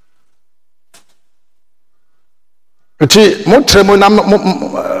 Eti motremo na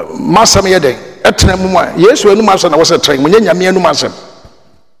masam ye den etremu mu a Yesu anu masam na wo se tren munye nyame anu masam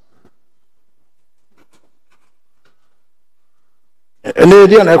ene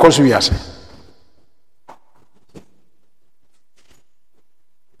dia na ekoso wiase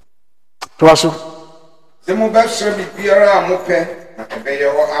to aso se mo ba sre bi biara mo pe na ebe ye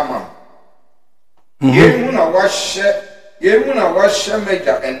ho ama yemu na wahye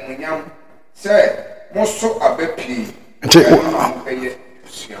meja enunyam se moso abapi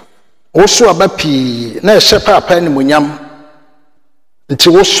woso abapi na ehye papa ni munyam nti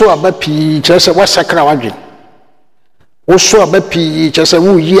woso abapi kyerese wasakra wadwen woso abapi kyerese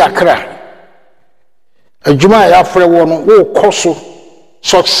wo yi akra adwuma ya afre wo no wo koso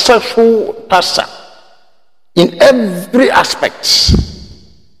successful pastor in every aspect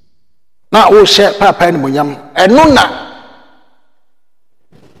na wo hye papa ni munyam eno na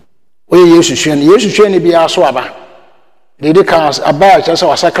oye Yesu hwene bia so aba de kan aba kyerese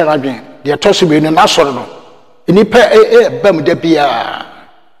wasakra wadwen de toso be no na soro no enipa bam da bia.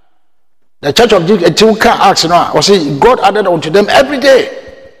 The church of Jesus can ask now. Was say God added unto them every day.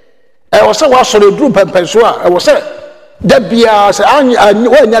 I was say was so the group and pensua. I was say that bia say when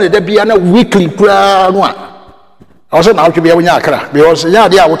you the bia na weekly kura no. I was say now to be when you akra because ya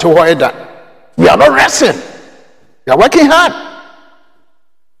dey out to that. We are not resting. We are working hard.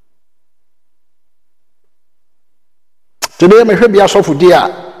 Today me hwe bia so for dia.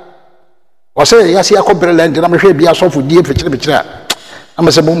 Was say yes ya ko Berlin na me hwe bia so for dia pekire. I'm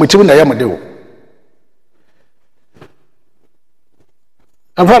a simple motive na yamade.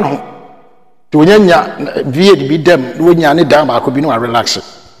 I'm from to nyanya vie be dem no nya ne dan ba ko bi no relax.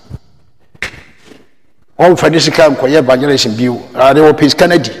 All financial camp ko evangelization biu. They were Peace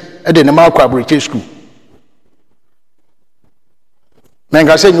Kennedy e de na ma kwa British school.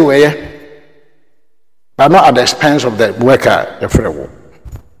 Menga say you were but not at the expense of the worker the free.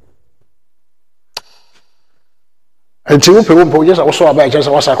 Until we won't just also about just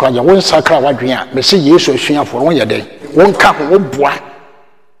was a crowd, one sacra wadria, may see you so share for 1 year day. One cup of bois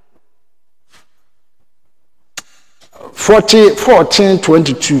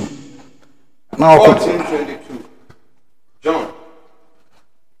 14:22. Now 14:22. John.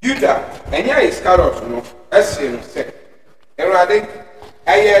 Judah, and here is carrot, no, as you say. Erade,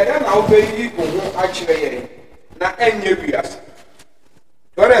 I had done our baby who actually na any bias.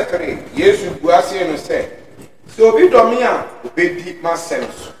 23, yes, you and say. So be domia obedi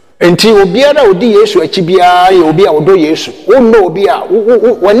masenso enti obiara odi Yesu achi bia ye obi a odo Yesu wo no obi a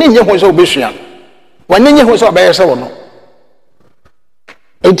woni nye ho so obesua woni nye ho so obeyese wo no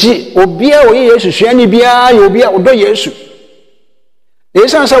enti obiara oyi Yesu sua ni bia ye obi a odo Yesu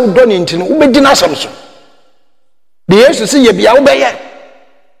Yesu sa odo ni ntino ubedi na asem so de Yesu si ye bia obeye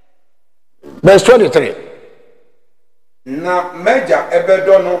verse 23 na meja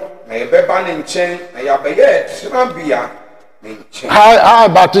ebedo no na ebeba ne nchen na yabeye trabia ne nchen how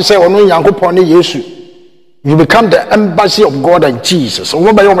about to say onu Yankopon ni Yesu you become the embassy of God and Jesus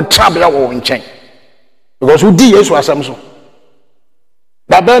o ba yo trabia wo nchen because who di Yesu asam so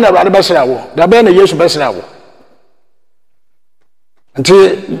da be na Awurade besra wo da be na Yesu besra wo nti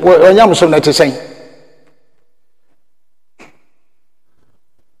onyam so na te sen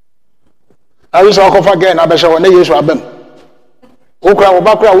ayi so ko fa gen na be hye wo na Yesu abam okura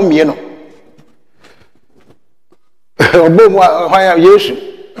obakura wo mie no obom hwan Yesu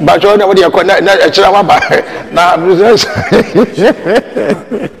ba jo na wo de ko na akira wa ba na business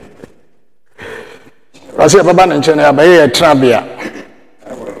wase baba na nche na ba ye trabia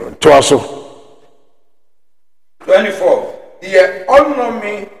to aso 24 the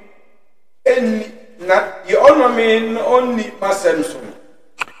economy any na the economy only masemso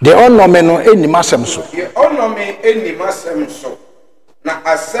the economy no eni masemso the economy eni masemso na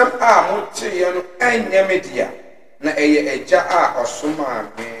asem a motie no enya media na eye eja a osoma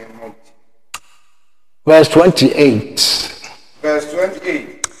me mo verse 28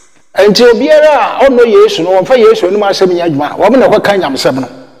 enti obiara ono Yesu no wonfa Yesu enu asem nya adwuma wo me na kwa kan nyamsem no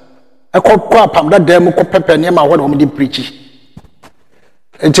ekokwa pam da dem ko pepe ne ma wo na wo di preach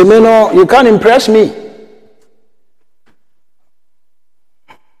enti me no you can't impress me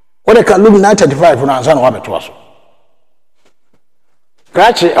What they can look 9:35 for answer no abeto so.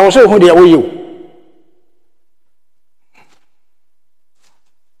 Kachi, I was so who dey away you.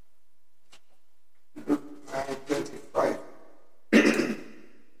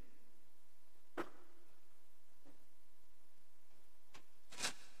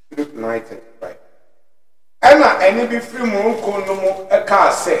 Any be free Morocco no more a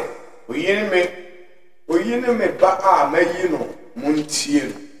car say, we me ba mayino,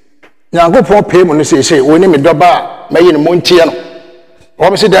 Montier. Now go payment say, we name it Doba, Mayin Montiano.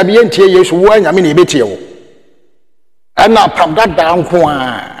 Obviously, there be NTA, yes, one, I mean, a bit you. And now pump that down,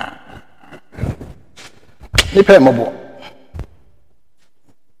 Nipper Mobo.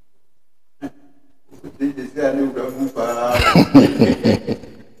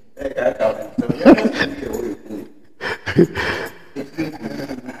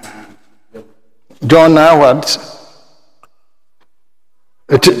 John 9 what?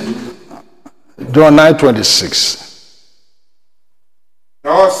 John 9:26.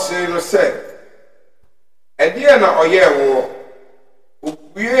 No, say no say. Ediana oye wo.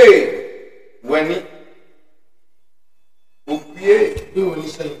 Ubiye wani. Ubiye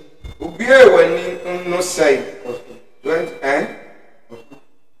wani no say.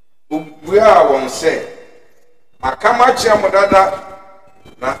 Ubiye won say. Akamachi amodada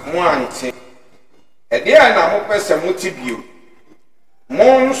na mo anti. Ediana mo pese mo tibio.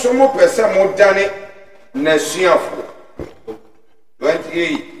 Mo nso mo pese mo dane na suafo.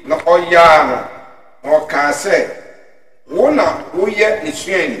 28 na oya no o ka say wo na wo ye ni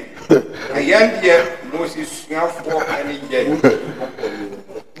suani. Ayandie mo si suafo ani ye.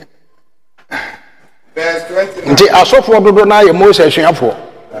 Verse 29. Nti asofo dodo na ye Moses suafo.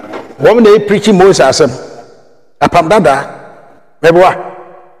 Wo na e preach Moses asem. Apam dada. Meboa.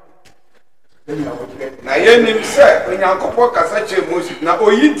 Na yenim se onyankopɔ kasa che Moses na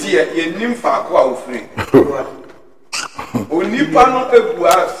oyidie yenim faako a ofiri. Onipa no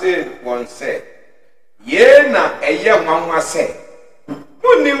ebua se won se ye na eye nwanwa se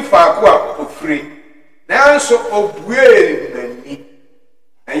onim faako a ofiri. Nanso obue nani.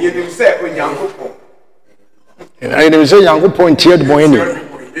 Na yenim se onyankopɔ. Na yenim se onyankopɔ ntie de boye ni.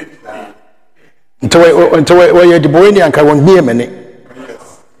 Nto ye de boye ni anka won bie mene.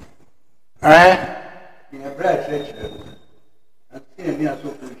 In a bright church, I've seen me as so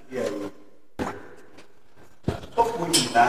good here.